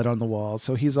there's blood on the wall.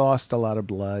 So he's lost a lot of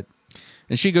blood.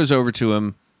 And she goes over to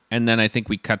him, and then I think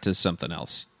we cut to something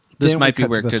else. This Then might we be cut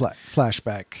where to the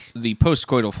flashback. the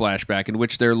post-coital flashback in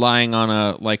which they're lying on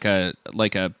a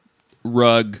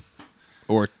rug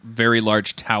or very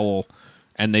large towel,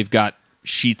 and they've got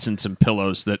sheets and some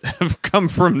pillows that have come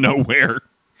from nowhere.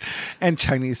 And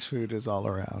Chinese food is all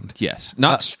around. Yes,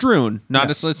 not strewn.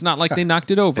 It's not like they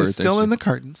knocked it over. It's still in the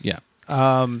curtains. Yeah.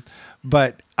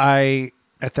 But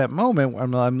at that moment,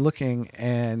 I'm looking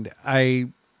and I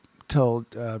told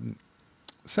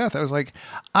Seth, I was like,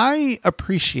 I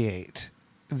appreciate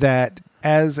that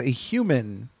as a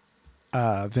human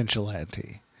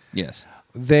vigilante, Yes.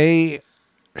 they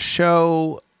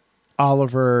show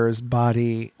Oliver's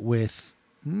body with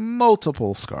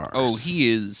multiple scars. Oh,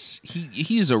 he's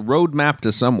a roadmap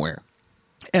to somewhere.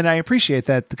 And I appreciate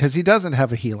that because he doesn't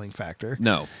have a healing factor.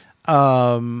 No.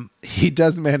 He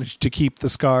does manage to keep the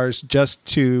scars just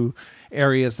to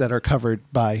areas that are covered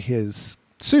by his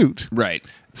suit. Right.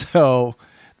 So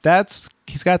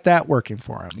he's got that working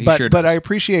for him. He But sure but does. I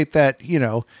appreciate that,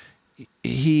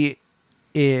 he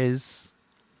is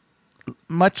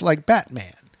much like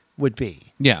Batman would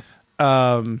be. Yeah.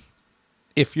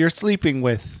 If you're sleeping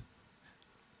with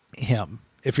him.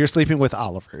 If you're sleeping with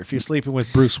Oliver, if you're sleeping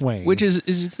with Bruce Wayne, Which is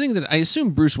the thing that I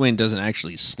assume Bruce Wayne doesn't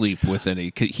actually sleep with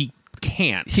any. He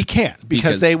can't. he can't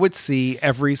because they would see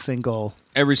every single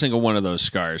one of those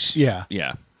scars. Yeah.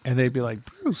 Yeah. and they'd be like,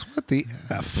 Bruce, what the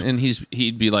F? And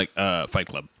he'd be like, Fight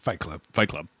Club. Fight Club.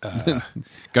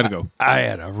 Gotta go. I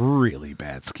had a really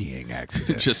bad skiing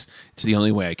accident. It's the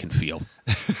only way I can feel.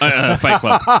 Fight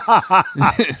Club.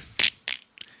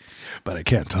 But I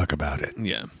can't talk about it.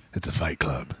 Yeah. It's a fight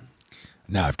club.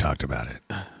 Now I've talked about it.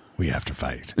 We have to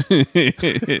fight.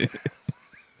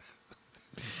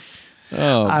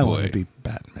 Oh, I boy. want to be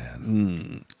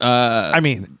Batman. I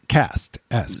mean, cast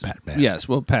as Batman. Yes,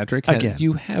 well, Patrick, Again.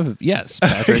 you have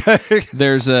Patrick.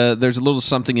 There's a little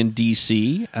something in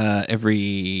DC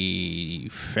every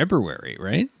February,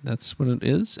 right? That's what it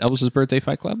is. Elvis's birthday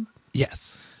fight club,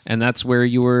 Yes. and that's where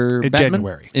you were In Batman?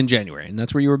 January. In January, and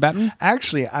that's where you were Batman.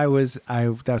 Actually,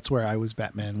 that's where I was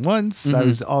Batman once. Mm-hmm. I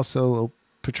was also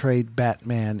portrayed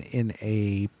Batman in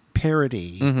a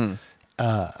parody Mm-hmm.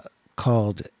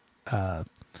 called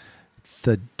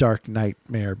The Dark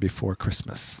Nightmare Before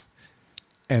Christmas.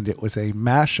 And it was a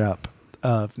mashup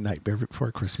of Nightmare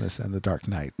Before Christmas and The Dark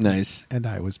Knight. Nice. And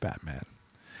I was Batman.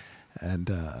 And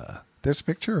there's a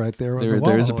picture right there on the wall.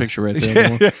 There is a picture right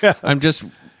there. Yeah. I'm just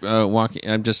walking.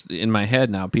 I'm just in my head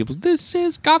now. People, this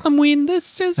is Gotham Ween.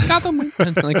 This is Gotham Ween.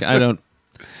 Like I don't.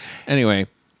 Anyway,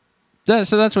 so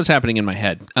that's what's happening in my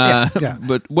head. Yeah.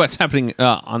 But what's happening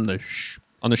on the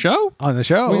show? On the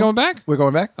show. We going back? We're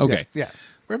going back? Okay. Yeah.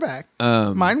 We're back.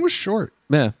 Mine was short.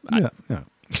 Yeah. Yeah.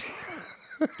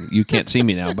 You can't see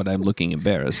me now, but I'm looking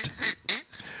embarrassed.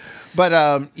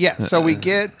 But so we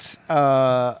get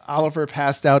Oliver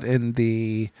passed out in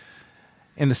the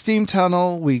steam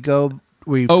tunnel. We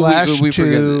flash we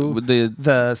to forget the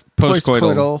the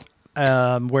postcoital.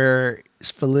 postcoital, where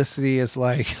Felicity is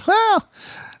like, "Well,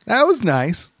 that was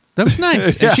nice." That was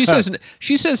nice. Yeah. And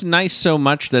she says nice so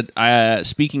much that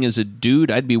speaking as a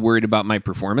dude, I'd be worried about my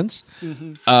performance.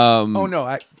 Oh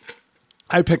no,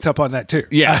 I picked up on that too.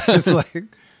 Yeah. I was like,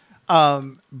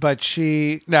 but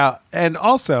she now, and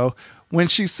also when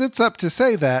she sits up to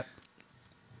say that,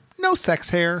 no sex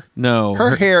hair. No,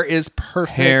 her hair is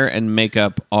perfect. Hair and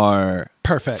makeup are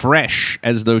Perfect. fresh,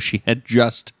 as though she had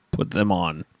just put them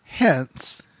on.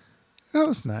 Hence, that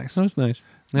was nice. That was nice.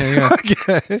 There you go.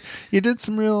 Okay. You did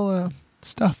some real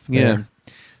stuff Yeah. there.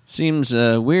 Seems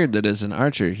weird that as an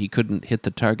archer he couldn't hit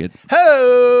the target.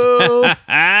 Oh,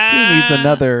 he needs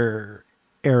another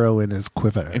arrow in his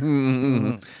quiver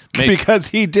because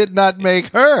he did not make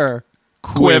her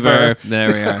quiver.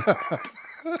 There we are.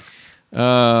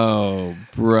 Oh,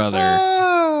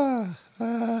 brother.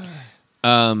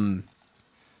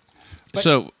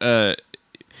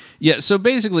 So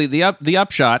basically the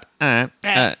upshot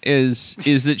is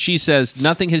that she says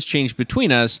nothing has changed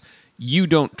between us. You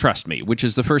don't trust me, which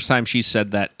is the first time she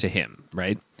said that to him,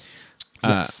 right?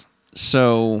 Yes.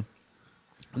 So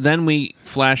then we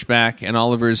flash back, and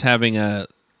Oliver's having a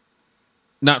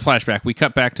not flashback. We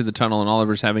cut back to the tunnel, and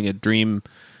Oliver's having a dream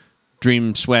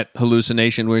sweat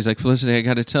hallucination where he's like, Felicity, I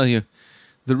got to tell you,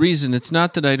 the reason it's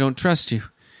not that I don't trust you,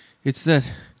 it's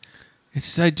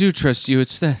I do trust you.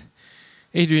 It's that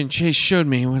Adrian Chase showed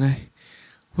me when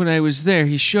I was there.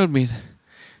 He showed me that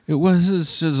it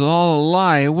was all a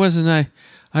lie. It wasn't.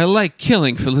 I like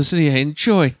killing, Felicity. I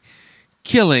enjoy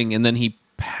killing. And then he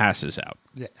passes out.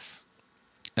 Yes.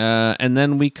 And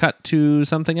then we cut to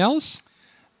something else.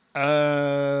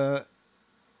 Then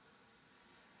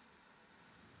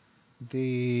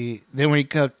we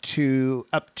go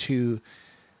up to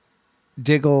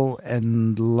Diggle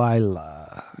and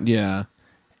Lila, Yeah.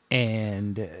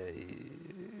 and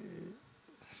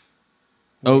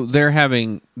they're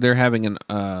having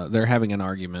an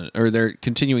argument, or they're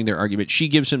continuing their argument.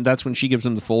 That's when she gives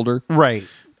him the folder, right.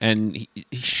 and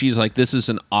she's like, "This is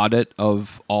an audit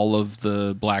of all of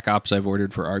the Black Ops I've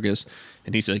ordered for Argus,"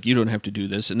 and he's like, "You don't have to do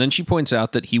this." And then she points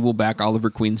out that he will back Oliver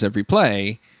Queen's every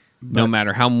play, no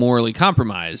matter how morally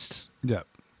compromised. Yep.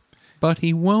 But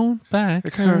he won't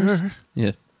back her.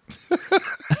 Yeah.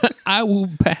 I will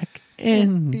back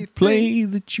any play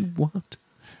that you want,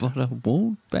 but I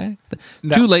won't back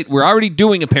No. Too late. We're already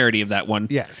doing a parody of that one.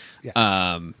 Yes. Yes.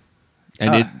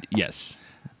 Yes.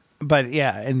 But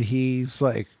yeah, and he's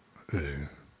like,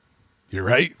 "You're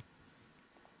right."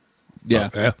 Yeah.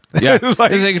 Yeah. Yeah. It's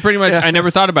like- It's like pretty much, yeah. I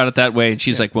never thought about it that way. And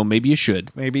she's like, well, maybe you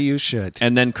should. Maybe you should.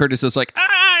 And then Curtis is like,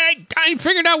 I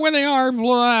figured out where they are.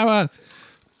 Blah, blah.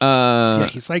 Yeah,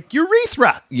 he's like,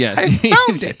 urethra. Yeah, I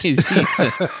found it.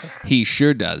 He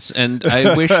sure does, and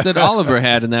I wish that Oliver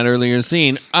had in that earlier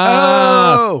scene.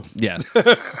 Oh, Yeah,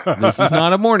 this is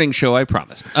not a morning show, I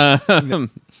promise.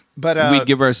 But we'd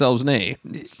give ourselves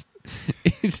names.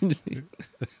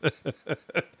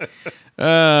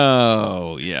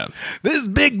 Oh, yeah. this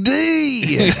Big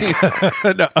D.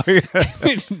 No.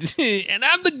 And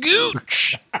I'm the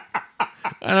Gooch.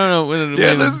 I don't know.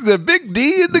 Yeah, listen to Big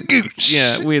D and the Gooch.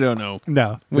 Yeah, we don't know.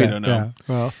 No, We don't know. Yeah.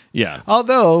 Well, Yeah.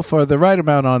 although for the right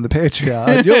amount on the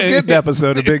Patreon, you'll get an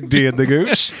episode of Big D and the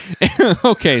Gooch.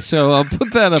 Okay, so I'll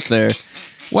put that up there.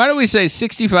 Why don't we say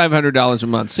 $6,500 a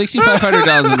month?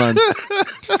 $6,500 a month.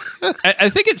 I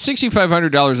think at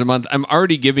 $6,500 a month, I'm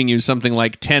already giving you something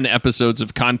like 10 episodes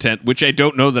of content, which I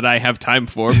don't know that I have time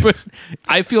for, but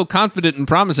I feel confident in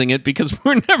promising it because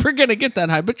we're never going to get that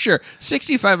high. But sure,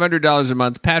 $6,500 a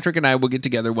month. Patrick and I will get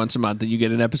together once a month, and you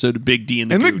get an episode of Big D and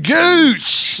the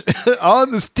Gooch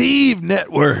on the Steve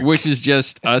Network. which is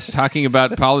just us talking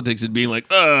about politics and being like,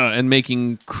 and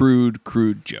making crude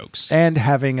jokes. And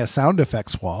having a sound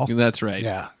effects wall. That's right.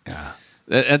 Yeah.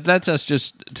 That's us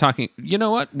just talking. You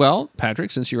know what? Well,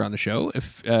 Patrick, since you're on the show,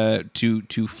 if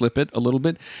to flip it a little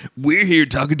bit, we're here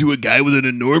talking to a guy with an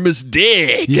enormous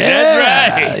dick. Yeah,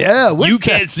 That's right. yeah. You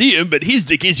can't see him, but his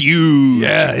dick is huge.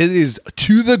 Yeah, it is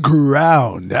to the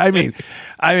ground.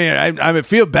 I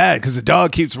feel bad because the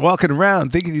dog keeps walking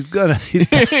around thinking he's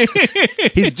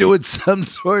doing some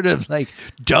sort of like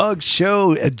dog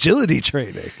show agility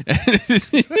training.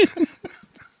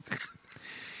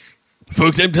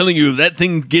 Folks, I'm telling you, if that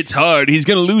thing gets hard, he's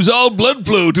going to lose all blood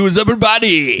flow to his upper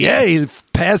body. Yeah, he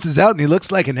passes out and he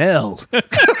looks like an L.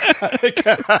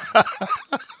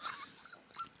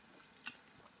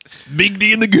 Big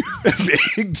D and the Gooch.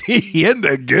 Big D and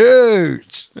the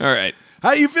Gooch. All right.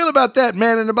 How you feel about that,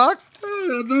 man in the box? I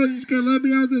don't know. You're just going to let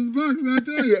me out this box, I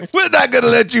tell you. We're not going to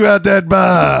let you out that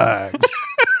box.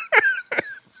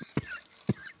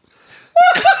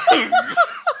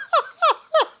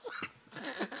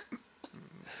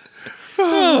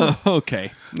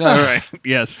 Okay. All right.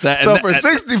 Yes. That, So for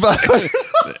 $65,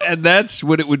 and that's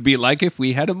what it would be like if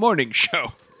we had a morning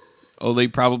show. Only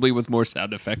probably with more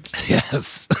sound effects.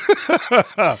 yes.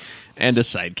 And a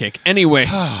sidekick. Anyway.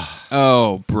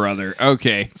 Oh, brother.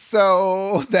 Okay.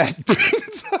 So that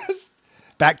brings us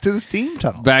back to the steam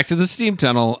tunnel. Back to the steam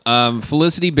tunnel.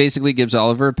 Felicity basically gives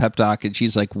Oliver a pep talk, and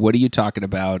she's like, what are you talking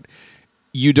about?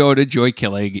 You don't enjoy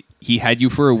killing. He had you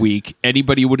for a week.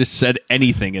 Anybody would have said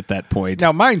anything at that point.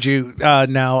 Now, mind you,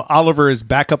 now Oliver is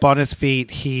back up on his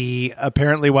feet. He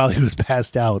apparently, while he was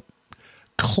passed out,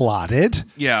 clotted.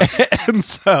 Yeah. And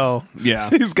so Yeah.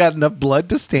 he's got enough blood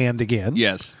to stand again.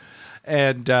 Yes.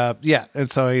 And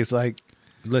and so he's like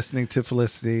listening to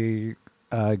Felicity's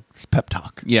pep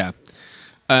talk. Yeah.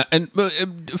 And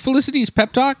Felicity's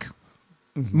pep talk,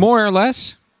 more or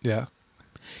less, Yeah.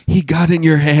 he got in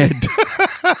your head.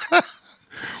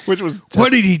 Which was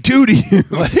What did he do to you?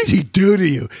 what did he do to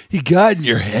you? He got in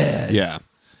your head. Yeah.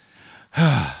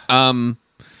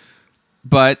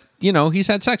 But, you know, he's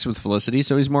had sex with Felicity,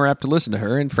 so he's more apt to listen to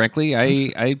her. And frankly,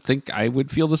 I think I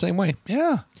would feel the same way.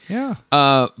 Yeah. Yeah.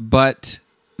 But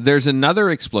there's another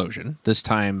explosion. This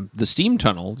time, the steam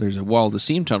tunnel. There's a wall of the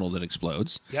steam tunnel that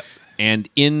explodes. Yep. And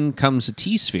in comes a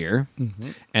T-sphere.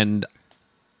 And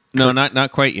no,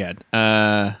 not quite yet.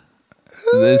 No,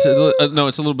 it's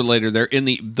a little bit later. They're in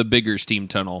the bigger steam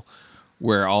tunnel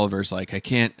where Oliver's like, I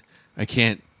can't.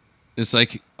 It's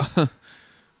like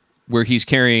where he's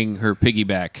carrying her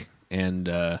piggyback, and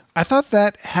I thought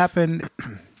that happened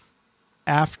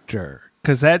after,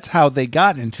 because that's how they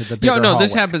got into the bigger no,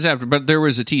 this hallway. happens after. But there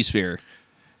was a T-sphere,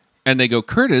 and they go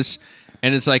Curtis,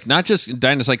 and it's like not just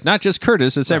Dinah's like not just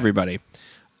Curtis, it's everybody.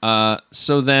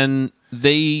 So then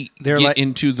they're get like,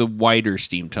 into the wider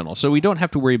steam tunnel, so we don't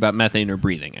have to worry about methane or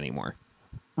breathing anymore.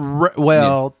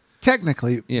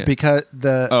 Technically, Yeah. because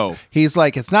he's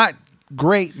like, it's not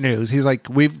great news. He's like,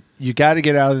 you got to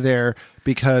get out of there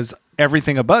because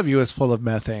everything above you is full of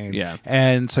methane. Yeah.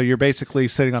 And so you're basically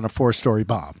sitting on a 4-story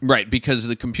bomb. Right, because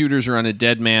the computers are on a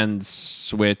dead man's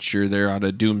switch or they're on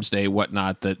a doomsday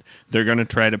whatnot that they're going to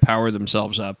try to power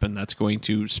themselves up, and that's going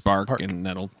to spark. And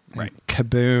that'll right.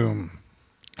 Kaboom.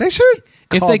 They should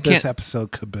call they this can't-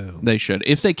 episode Kaboom. They should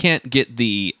if they can't get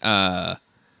the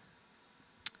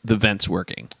vents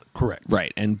working. Correct.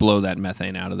 Right, and blow that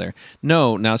methane out of there.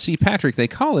 No, now see, Patrick, they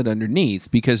call it underneath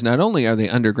because not only are they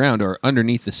underground or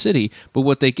underneath the city, but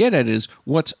what they get at is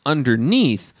what's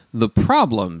underneath the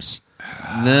problems.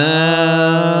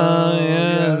 No,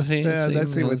 I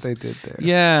see what they did there.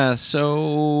 Yeah,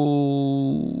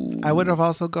 so I would have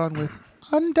also gone with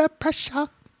Under Pressure.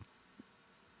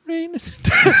 Ding,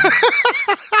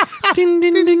 ding,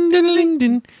 ding, ding, ding,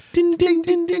 ding, ding,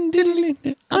 ding, ding, ding,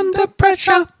 ding, under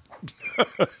pressure.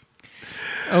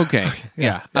 Okay.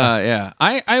 Yeah.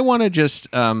 I want to just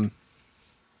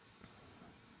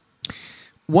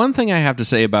One thing I have to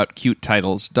say about cute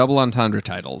titles, double entendre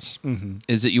titles, Mm-hmm.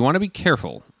 is that you want to be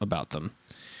careful about them.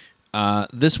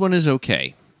 This one is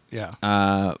okay. Yeah.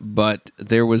 But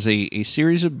there was a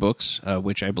series of books,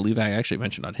 which I believe I actually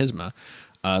mentioned on Hisma,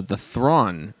 the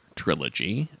Thrawn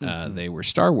trilogy. They were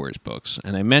Star Wars books.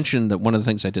 And I mentioned that one of the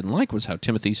things I didn't like was how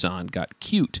Timothy Zahn got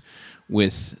cute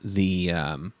with the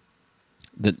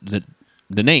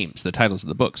names, the titles of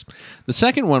the books. The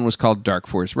second one was called Dark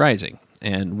Force Rising.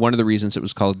 And one of the reasons it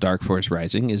was called Dark Force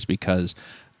Rising is because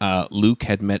Luke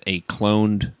had met a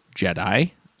cloned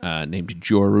Jedi named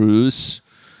Jorus.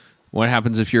 What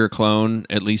happens if you're a clone,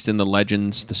 at least in the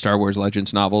Legends, the Star Wars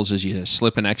Legends novels, is you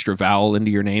slip an extra vowel into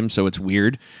your name, so it's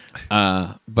weird.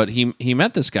 But he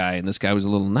met this guy, and this guy was a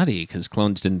little nutty because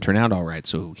clones didn't turn out all right,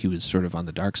 so he was sort of on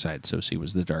the dark side, so he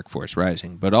was the Dark Force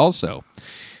Rising. But also,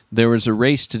 there was a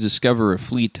race to discover a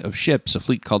fleet of ships, a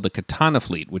fleet called the Katana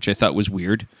Fleet, which I thought was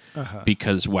weird,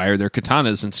 because why are there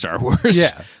katanas in Star Wars?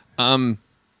 Yeah.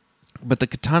 But the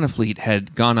Katana Fleet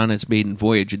had gone on its maiden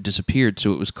voyage and disappeared,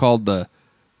 so it was called the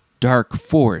Dark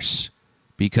Force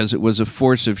because it was a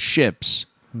force of ships.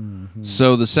 Mm-hmm.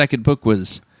 So the second book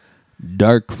was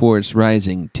Dark Force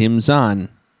Rising. Tim Zahn,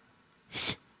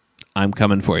 I'm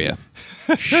coming for you.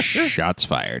 Shots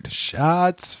fired.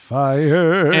 Shots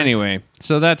fired. Anyway,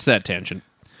 so that's that tangent.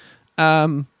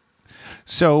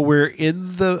 So we're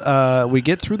in the we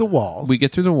get through the wall. We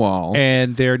get through the wall.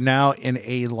 And they're now in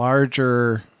a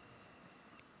larger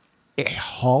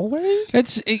hallway?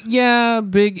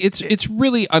 Big. It's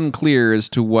really unclear as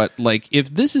to what, like,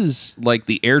 if this is like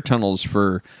the air tunnels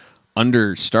for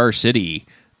under Star City.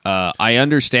 I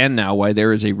understand now why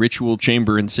there is a ritual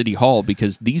chamber in City Hall,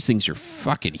 because these things are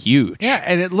fucking huge. Yeah,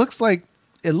 and it looks like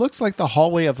the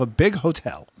hallway of a big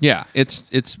hotel. Yeah,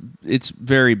 it's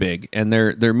very big, and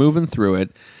they're moving through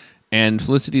it. And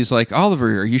Felicity's like,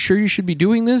 Oliver, are you sure you should be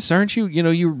doing this? Aren't you? You know,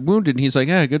 you're wounded. And he's like,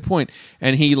 good point.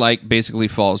 And he like basically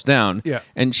falls down. Yeah.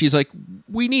 And she's like,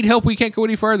 we need help. We can't go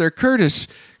any farther. Curtis.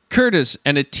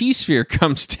 And a T-sphere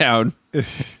comes down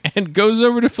and goes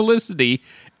over to Felicity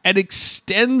and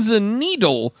extends a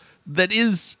needle that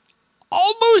is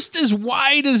almost as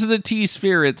wide as the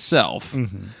T-sphere itself.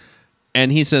 Mm-hmm.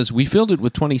 And he says, we filled it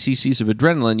with 20 cc's of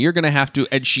adrenaline. You're going to have to...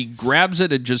 And she grabs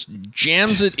it and just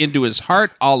jams it into his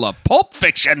heart a la Pulp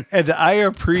Fiction. And I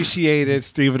appreciated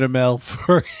Stephen Amell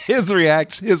for his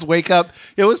reaction, his wake up.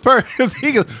 It was perfect.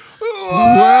 He goes,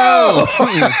 whoa!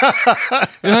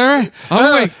 All right.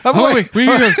 I'm awake. We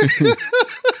can go.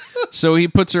 So he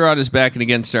puts her on his back and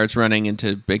again starts running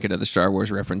into make another Star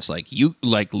Wars reference like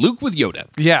Luke with Yoda.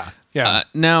 Yeah.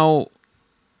 Now,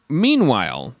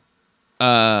 meanwhile...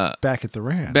 back at the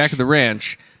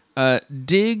ranch.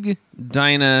 Dig,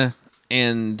 Dinah,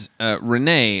 and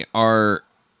Renee are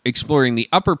exploring the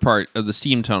upper part of the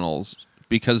steam tunnels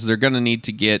because they're going to need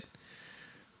to get,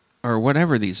 or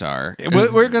whatever these are.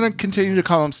 We're going to continue to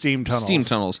call them steam tunnels. Steam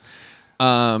tunnels.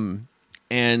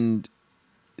 And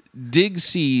Dig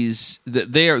sees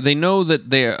that they know that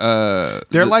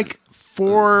they're like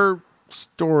 4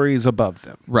 stories above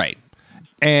them. Right.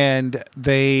 And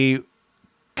they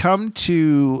come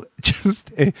to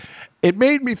just it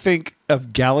made me think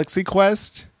of Galaxy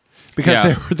Quest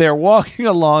because they're walking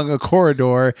along a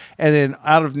corridor and then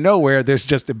out of nowhere there's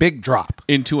just a big drop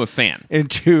into a fan.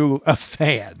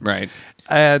 Right.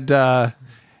 And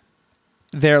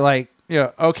they're like,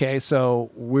 okay, so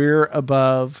we're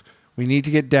above, we need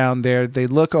to get down there. They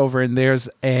look over and there's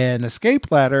an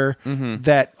escape ladder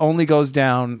that only goes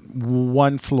down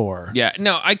 1 floor. Yeah,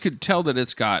 no, I could tell that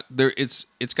it's got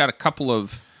a couple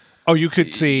of. Oh, you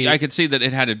could see. I could see that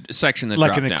it had a section that like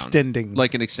dropped an down. extending,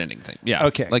 like an extending thing. Yeah,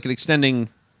 okay, like an extending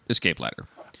escape ladder.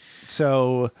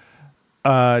 So,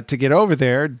 to get over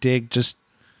there, Dig just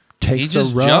takes a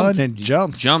run and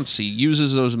jumps. He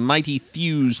uses those mighty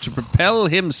thews to propel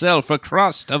himself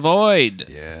across the void.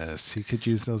 Yes, he could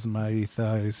use those mighty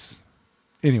thighs.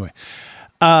 Anyway,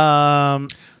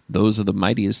 those are the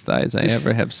mightiest thighs I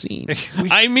ever have seen.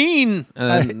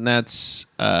 That's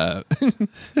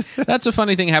that's a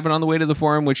funny thing happened on the way to the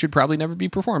forum, which should probably never be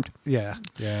performed. Yeah.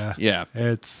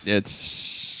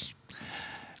 It's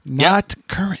not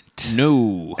current.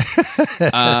 No.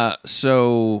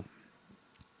 So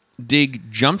Dig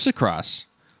jumps across,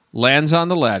 lands on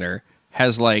the ladder,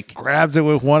 grabs it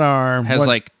with one arm,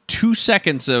 2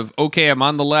 seconds of, okay, I'm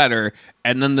on the ladder,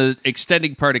 and then the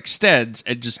extending part extends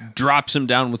and just drops him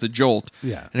down with a jolt.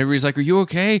 Yeah. And everybody's like, are you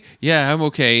okay? Yeah, I'm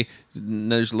okay.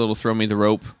 And there's a little throw me the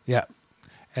rope. Yeah.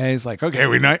 And he's like, okay,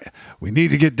 we need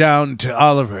to get down to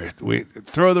Oliver. We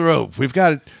throw the rope. We've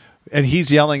got it. And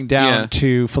he's yelling down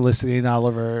to Felicity and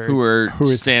Oliver. Who are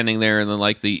standing there, and then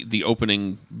the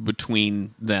opening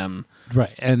between them.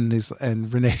 Right. And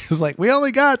Renee is like, we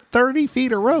only got 30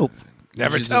 feet of rope.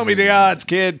 Never She's tell just- me the odds,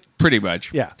 kid. Pretty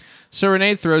much. Yeah. So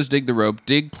Renee throws Dig the rope.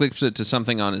 Dig clips it to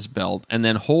something on his belt and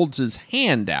then holds his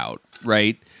hand out,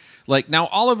 right? Like, now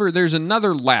Oliver, there's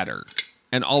another ladder,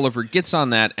 and Oliver gets on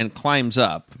that and climbs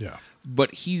up. Yeah.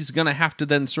 But he's going to have to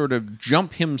then sort of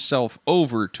jump himself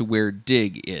over to where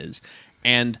Dig is.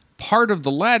 And part of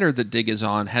the ladder that Dig is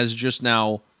on has just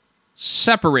now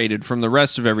separated from the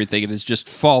rest of everything and has just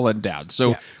fallen down.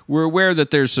 So Yeah. we're aware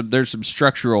that there's some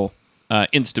structural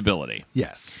instability.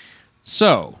 Yes.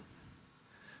 So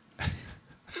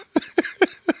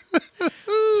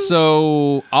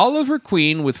Oliver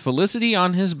Queen, with Felicity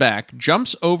on his back,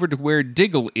 jumps over to where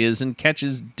Diggle is and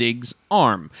catches Dig's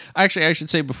arm. Actually, I should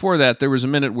say before that, there was a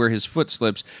minute where his foot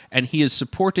slips, and he is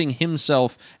supporting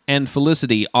himself and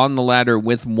Felicity on the ladder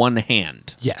with one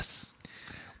hand. Yes.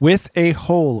 With a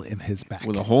hole in his back.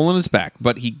 With a hole in his back.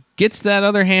 But he gets that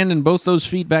other hand and both those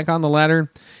feet back on the ladder.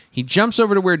 He jumps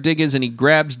over to where Dig is and he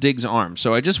grabs Dig's arm.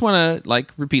 So I just want to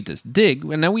repeat this. Dig,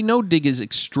 and now we know Dig is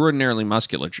extraordinarily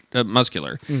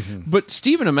muscular, but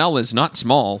Stephen Amell is not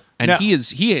small, and No. he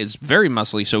is very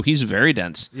muscly, so he's very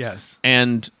dense. Yes.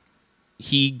 And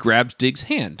he grabs Dig's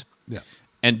hand. Yeah.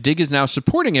 And Dig is now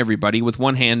supporting everybody with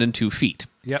one hand and 2 feet.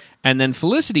 Yep. And then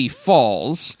Felicity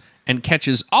falls and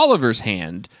catches Oliver's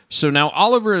hand. So now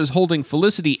Oliver is holding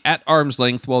Felicity at arm's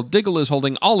length while Diggle is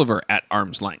holding Oliver at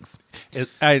arm's length.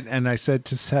 I said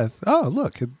to Seth, "Oh,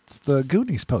 look, it's the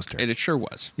Goonies poster." And it sure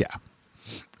was. Yeah.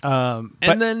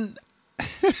 And then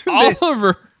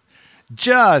Oliver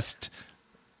Just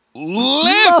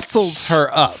lifts muscles her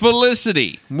up.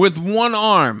 Felicity with one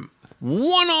arm.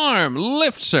 One arm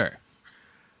lifts her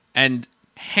and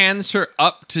hands her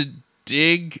up to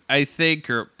Dig, I think,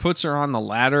 or puts her on the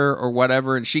ladder or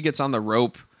whatever, and she gets on the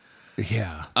rope.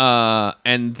 Yeah.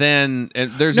 And then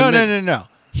there's No.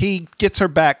 He gets her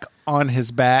back on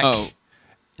his back. Oh.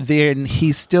 Then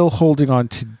he's still holding on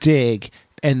to Dig,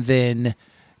 and then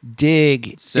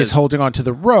Dig Says- is holding on to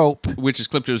the rope. which is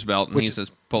clipped to his belt, and he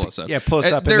says, "Pull us up." Yeah, pull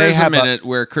us up, and There they is have a a- minute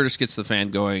where Curtis gets the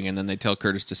fan going, and then they tell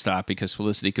Curtis to stop because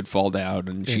Felicity could fall down,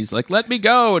 and she's like, "Let me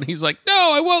go," and he's like,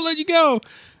 "No, I won't let you go."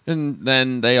 And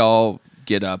then they all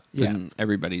get up, and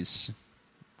everybody's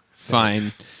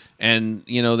fine. And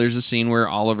there's a scene where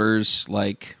Oliver's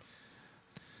like,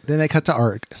 Then they cut to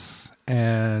Argus,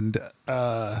 and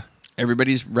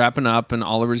everybody's wrapping up, and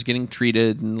Oliver's getting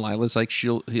treated, and Lila's like,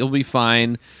 he'll be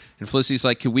fine, and Felicity's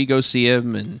like, "Can we go see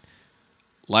him?" And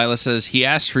Lila says, "He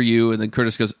asked for you," and then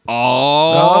Curtis goes,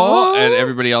 "Oh," and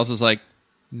everybody else is like,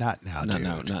 not now, "No, dude.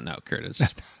 no, not now, Curtis."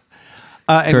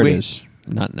 And Curtis,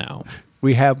 not now.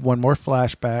 we have one more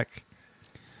flashback.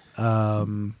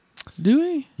 Do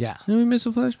we? Yeah. Did we miss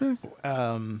a flashback?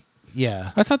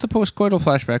 Yeah. I thought the post-coital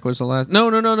flashback was the last.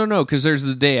 No, because there's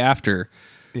the day after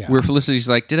Yeah. where Felicity's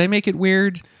like, "Did I make it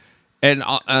weird?" And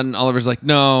Oliver's like,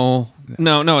 No,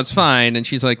 it's fine. And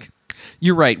she's like,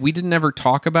 "You're right. We didn't ever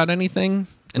talk about anything,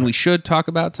 and we should talk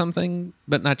about something,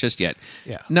 but not just yet."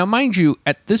 Yeah. Now, mind you,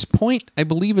 at this point, I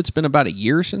believe it's been about a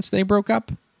year since they broke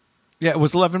up. Yeah, it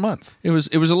was 11 months. It was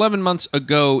 11 months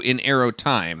ago in Arrow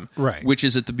time, Right. Which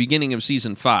is at the beginning of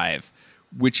season 5,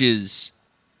 which is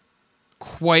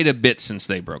quite a bit since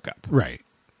they broke up. Right.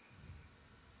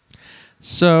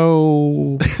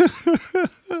 So,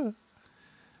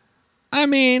 I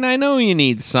mean, I know you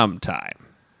need some time.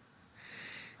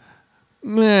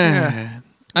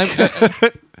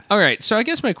 All right, so I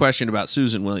guess my question about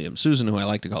Susan Williams, Susan, who I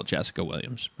like to call Jessica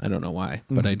Williams, I don't know why,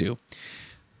 but I do.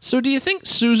 So do you think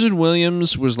Susan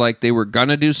Williams was like, they were going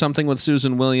to do something with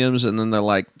Susan Williams, and then they're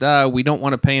like, we don't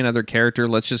want to pay another character,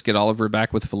 let's just get Oliver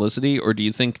back with Felicity? Or do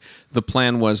you think the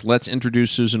plan was, let's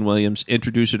introduce Susan Williams,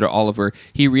 introduce her to Oliver,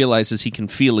 he realizes he can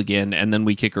feel again, and then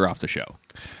we kick her off the show?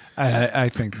 I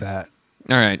think that.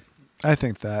 All right. I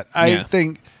think that. Yeah. I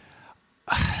think.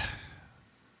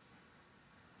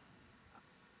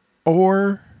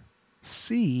 Or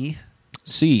C,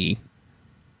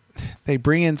 they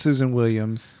bring in Susan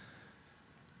Williams.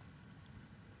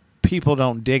 People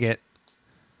don't dig it.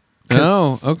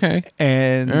 Oh, okay.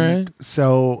 And All right.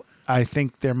 so I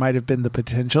think there might have been the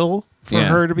potential for Yeah.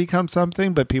 her to become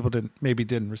something, but people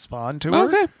didn't respond to her.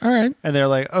 Okay, all right. And they're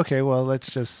like, okay, well,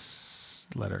 let's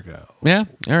just let her go. Yeah,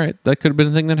 all right. That could have been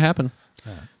a thing that happened.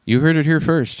 You heard it here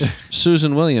first.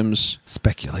 Susan Williams.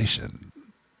 Speculation.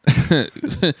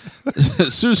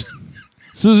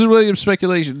 Susan Williams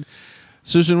speculation.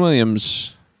 Susan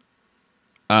Williams,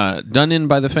 done in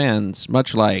by the fans,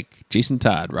 much like Jason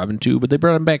Todd, Robin too, but they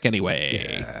brought him back anyway.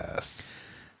 Yes.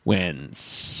 When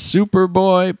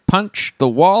Superboy punched the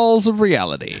walls of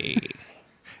reality.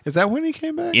 Is that when he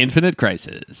came back? Infinite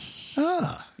Crisis.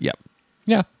 Ah. Yep.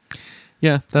 Yeah.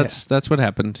 Yeah, that's what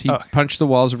happened. He punched the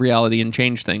walls of reality and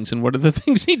changed things, and one of the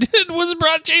things he did was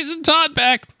brought Jason Todd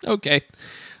back. Okay.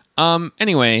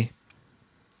 Anyway,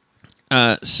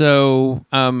 so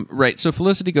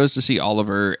Felicity goes to see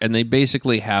Oliver, and they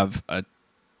basically have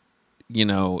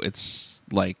it's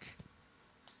like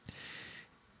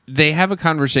they have a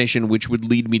conversation which would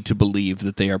lead me to believe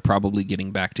that they are probably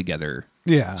getting back together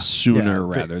sooner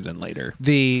rather than later.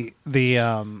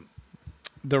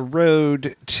 The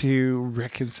road to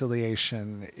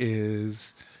reconciliation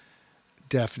is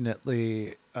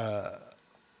definitely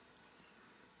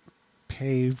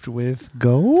paved with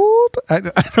gold. I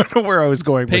don't know where I was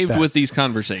going paved with that. With these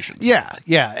conversations.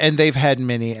 Yeah, and they've had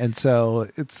many, and so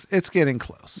it's getting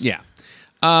close. Yeah.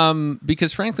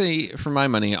 Because frankly, for my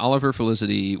money, Oliver,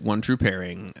 Felicity, one true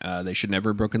pairing. They should never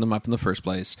have broken them up in the first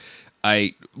place.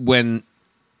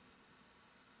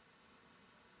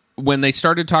 When they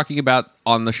started talking about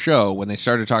on the show, it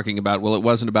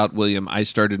wasn't about William, I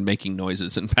started making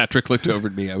noises, and Patrick looked over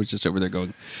at me. I was just over there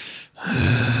going,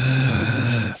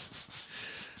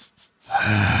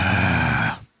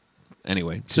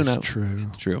 anyway. So it's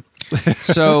true.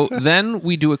 So then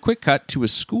we do a quick cut to a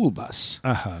school bus.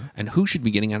 Uh-huh. And who should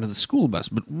be getting out of the school bus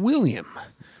but William?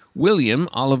 William,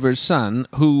 Oliver's son,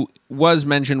 who was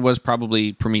mentioned was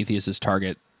probably Prometheus's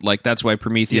target. Like, that's why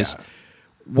Prometheus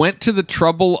went to the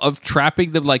trouble of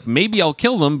trapping them. Like, maybe I'll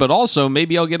kill them, but also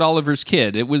maybe I'll get Oliver's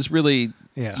kid. It was really...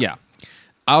 Yeah.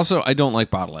 Also, I don't like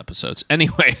bottle episodes.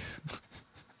 Anyway.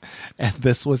 And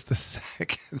this was the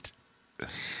second.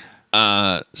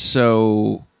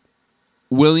 So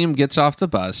William gets off the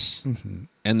bus,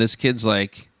 and this kid's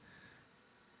like...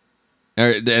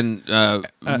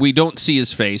 we don't see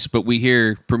his face, but we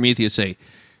hear Prometheus say,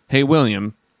 "Hey,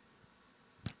 William."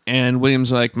 And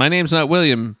William's like, "My name's not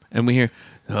William." And we hear,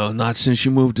 "Oh, not since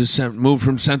you moved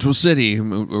from Central City."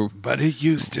 But it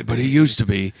used to be. But it used to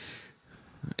be.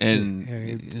 And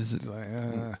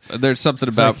there's something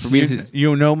about Prometheus.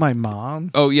 You know my mom?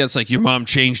 Oh, yeah, it's like your mom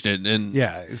changed it. And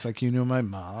yeah, it's like, you know my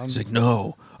mom? He's like,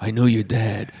 "No, I know your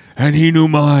dad, and he knew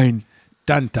mine."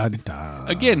 Dun, dun, dun.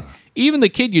 Again, even the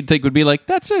kid you'd think would be like,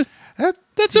 that's a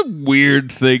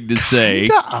weird thing to say.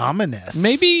 Kinda ominous.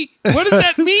 Maybe, what does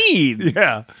that mean?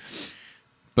 Yeah.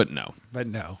 But no.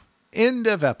 End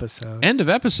of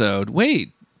episode.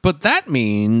 Wait, but that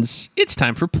means it's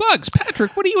time for plugs.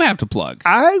 Patrick, what do you have to plug?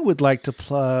 I would like to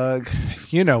plug,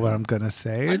 you know what I'm going to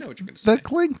say. I know what you're going to say. The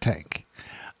Clink Tank.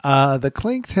 The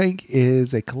Clink Tank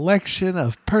is a collection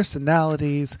of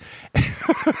personalities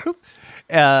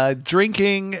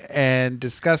drinking and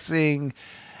discussing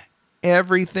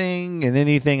everything and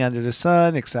anything under the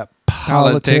sun except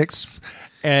politics.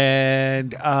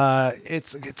 And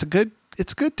it's a good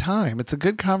time. It's a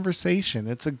good conversation.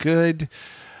 It's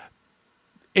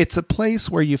a place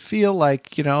where you feel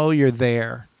like, you're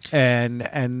there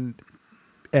and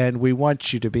we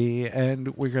want you to be,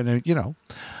 and we're going to,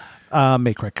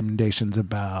 make recommendations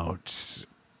about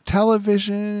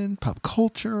television, pop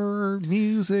culture,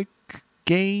 music,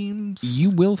 games.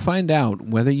 You will find out,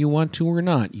 whether you want to or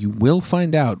not, you will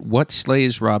find out what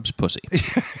slays Rob's pussy.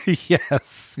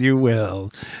 Yes, you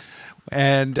will.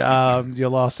 And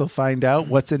you'll also find out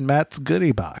what's in Matt's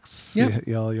goodie box. Yep.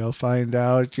 You'll find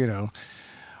out,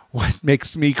 what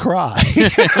makes me cry.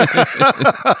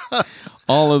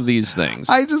 All of these things.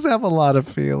 I just have a lot of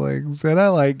feelings, and I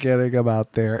like getting them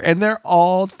out there. And they're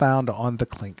all found on the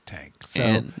Clink Tank.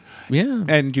 So,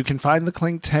 and you can find the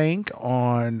Clink Tank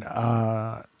on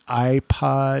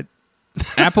iPod.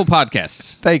 Apple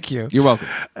Podcasts. Thank you. You're welcome.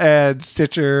 And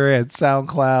Stitcher and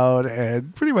SoundCloud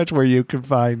and pretty much where you can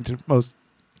find most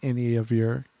any of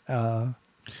your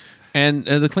and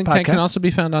the Clink Tank can also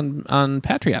be found on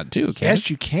Patreon too. Yes,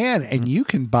 you can. And you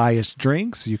can buy us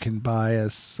drinks. You can buy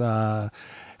us,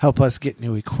 help us get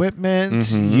new equipment.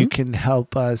 Mm-hmm. You can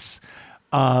help us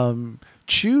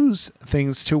choose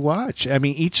things to watch. I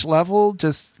mean, each level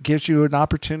just gives you an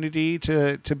opportunity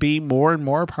to be more and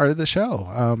more a part of the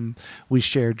show. We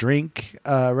share drink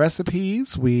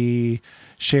recipes. We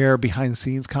share behind the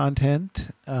scenes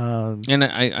content. And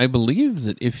I believe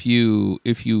that if you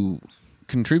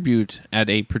contribute at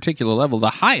a particular level, the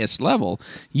highest level,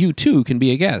 you too can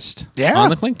be a guest on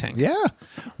the Clink Tank. Yeah.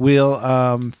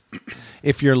 We'll,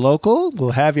 if you're local,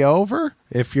 we'll have you over.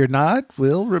 If you're not,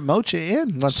 we'll remote you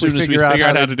in once we figure out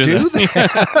how to do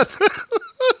that.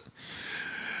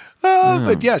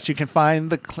 But yes, you can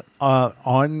find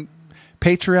on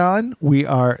Patreon. We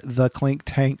are the Clink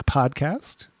Tank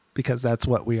Podcast, because that's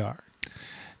what we are.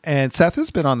 And Seth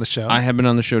has been on the show. I have been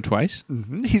on the show twice.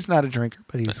 Mm-hmm. He's not a drinker,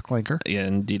 but he's a clinker. Yeah,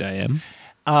 indeed I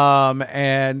am.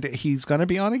 And he's going to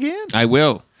be on again. I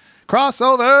will.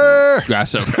 Crossover.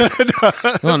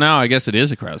 Well, now I guess it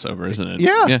is a crossover, isn't it?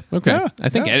 Yeah. Yeah. Okay. Yeah. I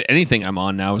think anything I'm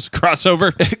on now is a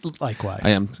crossover. Likewise. I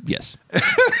am. Yes.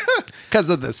 Because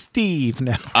of the Steve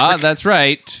now. That's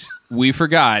right. We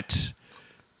forgot.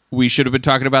 We should have been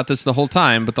talking about this the whole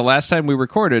time, but the last time we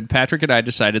recorded, Patrick and I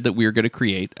decided that we were going to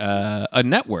create a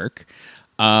network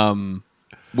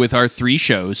with our 3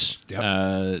 shows.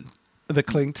 Yep. The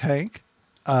Clink Tank.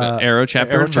 Arrow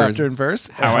Chapter and Verse.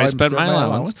 How I Spent My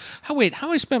Allowance.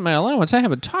 How I Spent My Allowance? I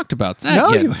haven't talked about that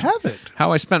No, yet. you haven't.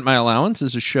 How I Spent My Allowance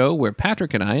is a show where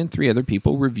Patrick and I and 3 other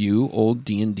people review old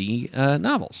D&D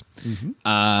novels. Mm-hmm.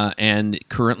 And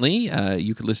currently,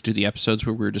 you could listen to the episodes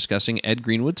where we're discussing Ed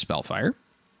Greenwood's Spellfire.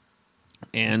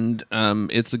 And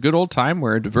it's a good old time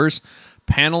where a diverse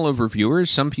panel of reviewers,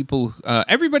 some people,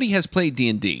 everybody has played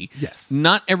D&D. Yes.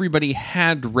 Not everybody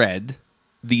had read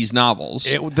these novels.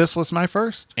 This was my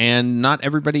first. And not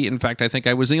everybody, in fact, I think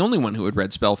I was the only one who had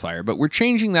read Spellfire, but we're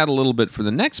changing that a little bit for the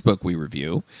next book we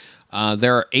review.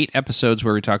 There are 8 episodes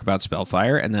where we talk about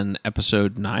Spellfire, and then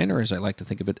episode 9, or as I like to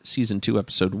think of it, season 2,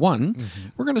 episode 1,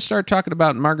 we're going to start talking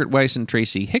about Margaret Weiss and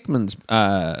Tracy Hickman's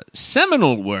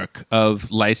seminal work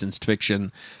of licensed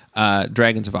fiction,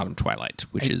 Dragons of Autumn Twilight,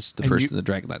 which is the first of the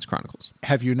Dragonlance Chronicles.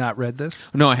 Have you not read this?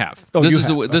 No, I have. Oh, this you is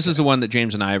have. This is the one that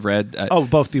James and I have read.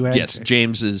 Both you and yes,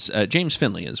 James is James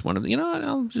Finley is one of the,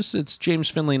 it's James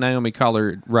Finley, Naomi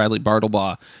Collar, Riley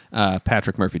Bartlebaugh,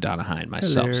 Patrick Murphy Donahue,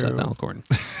 myself, Hello. Seth Alcorn.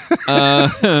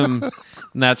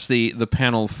 And that's the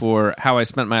panel for How I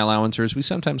Spent My Allowance, or as we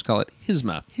sometimes call it,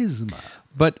 HISMA.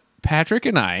 But Patrick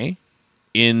and I,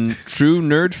 in true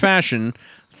nerd fashion,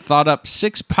 thought up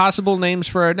 6 possible names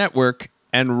for our network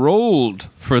and rolled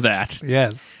for that.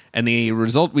 Yes. And the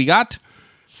result we got,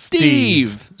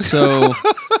 Steve. So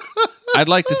I'd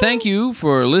like to thank you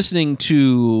for listening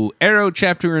to Arrow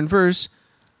Chapter and Verse,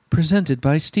 presented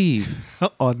by Steve.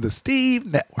 On the Steve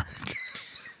Network.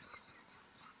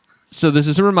 So this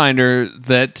is a reminder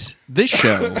that this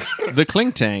show, The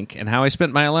Clink Tank, and How I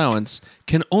Spent My Allowance,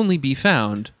 can only be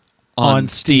found on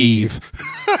Steve.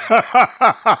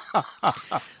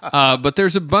 But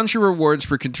there's a bunch of rewards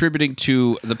for contributing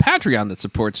to the Patreon that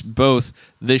supports both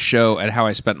this show and How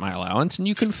I Spent My Allowance, and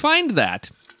you can find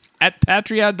that at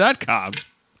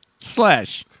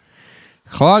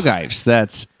patreon.com/Clawgyfes.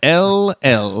 That's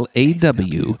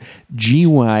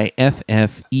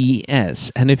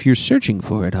LLAWGYFFES. And if you're searching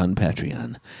for it on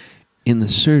Patreon, in the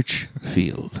search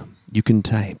field, you can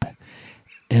type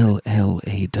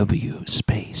LLAW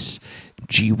space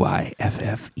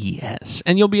GYFFES,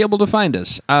 and you'll be able to find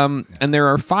us. And there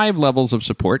are 5 levels of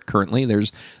support currently.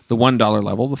 There's the $1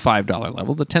 level, the $5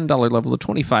 level, the $10 level, the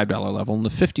 $25 level, and the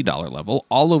 $50 level,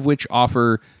 all of which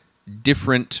offer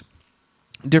different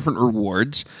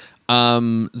rewards.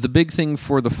 The big thing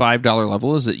for the $5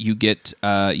 level is that you get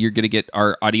you're going to get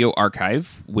our audio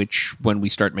archive, which when we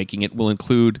start making it will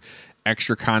include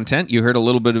extra content. You heard a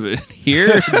little bit of it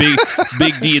here.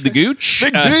 Big D and the Gooch.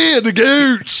 Big D and the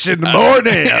Gooch in the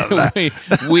morning.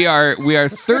 we are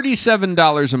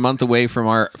 $37 a month away from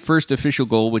our first official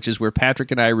goal, which is where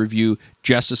Patrick and I review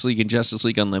Justice League and Justice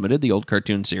League Unlimited, the old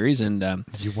cartoon series. And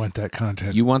you want that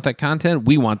content. You want that content.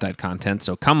 We want that content.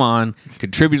 So come on,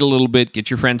 contribute a little bit. Get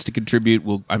your friends to contribute.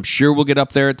 I'm sure we'll get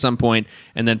up there at some point,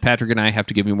 and then Patrick and I have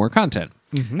to give you more content.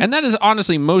 Mm-hmm. And that is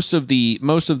honestly most of the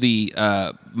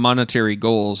monetary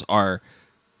goals are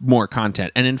more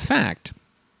content. And in fact,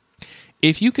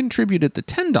 if you contribute at the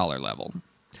 $10 level,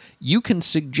 you can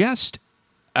suggest,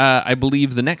 I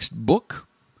believe, the next book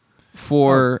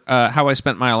for How I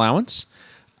Spent My Allowance.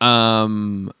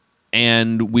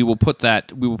 And we will put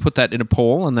that in a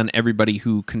poll, and then everybody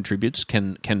who contributes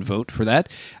can vote for that.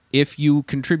 If you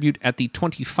contribute at the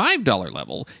 $25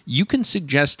 level, you can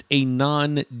suggest a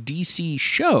non-DC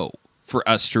show for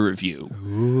us to review.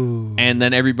 Ooh. And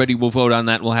then everybody will vote on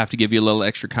that. We'll have to give you a little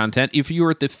extra content. If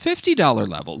you're at the $50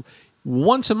 level,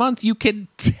 once a month you can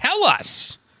tell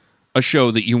us a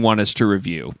show that you want us to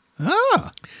review.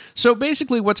 Ah. So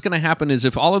basically what's going to happen is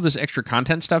if all of this extra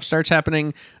content stuff starts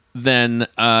happening, then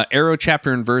Arrow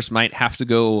Chapter and Verse might have to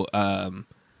go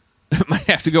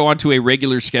onto a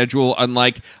regular schedule,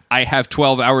 unlike I have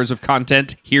 12 hours of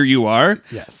content, here you are.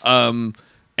 Yes.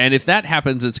 And if that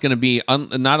happens, it's going to be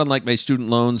not unlike my student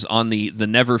loans on the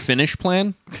never finish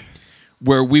plan,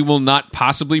 where we will not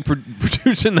possibly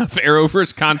produce enough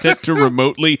Arrowverse content to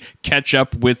remotely catch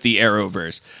up with the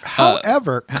Arrowverse.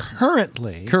 However,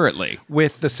 currently,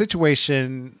 with the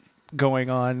situation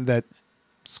going on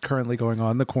that's currently going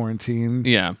on, the quarantine,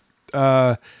 yeah,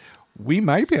 We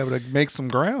might be able to make some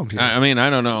ground here. I mean, I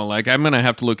don't know. Like, I'm gonna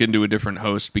have to look into a different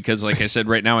host because, like I said,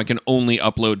 right now I can only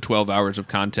upload 12 hours of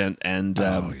content, and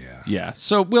yeah.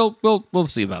 So we'll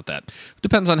see about that.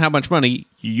 Depends on how much money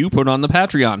you put on the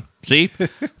Patreon. See,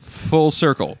 full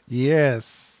circle.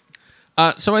 Yes.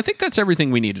 So I think that's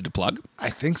everything we needed to plug. I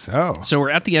think so. So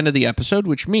we're at the end of the episode,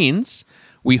 which means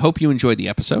we hope you enjoyed the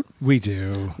episode. We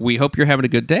do. We hope you're having a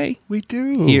good day. We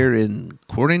do. Here in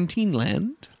Quarantine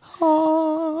Land.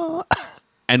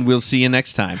 And we'll see you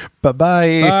next time.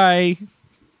 Bye-bye. Bye.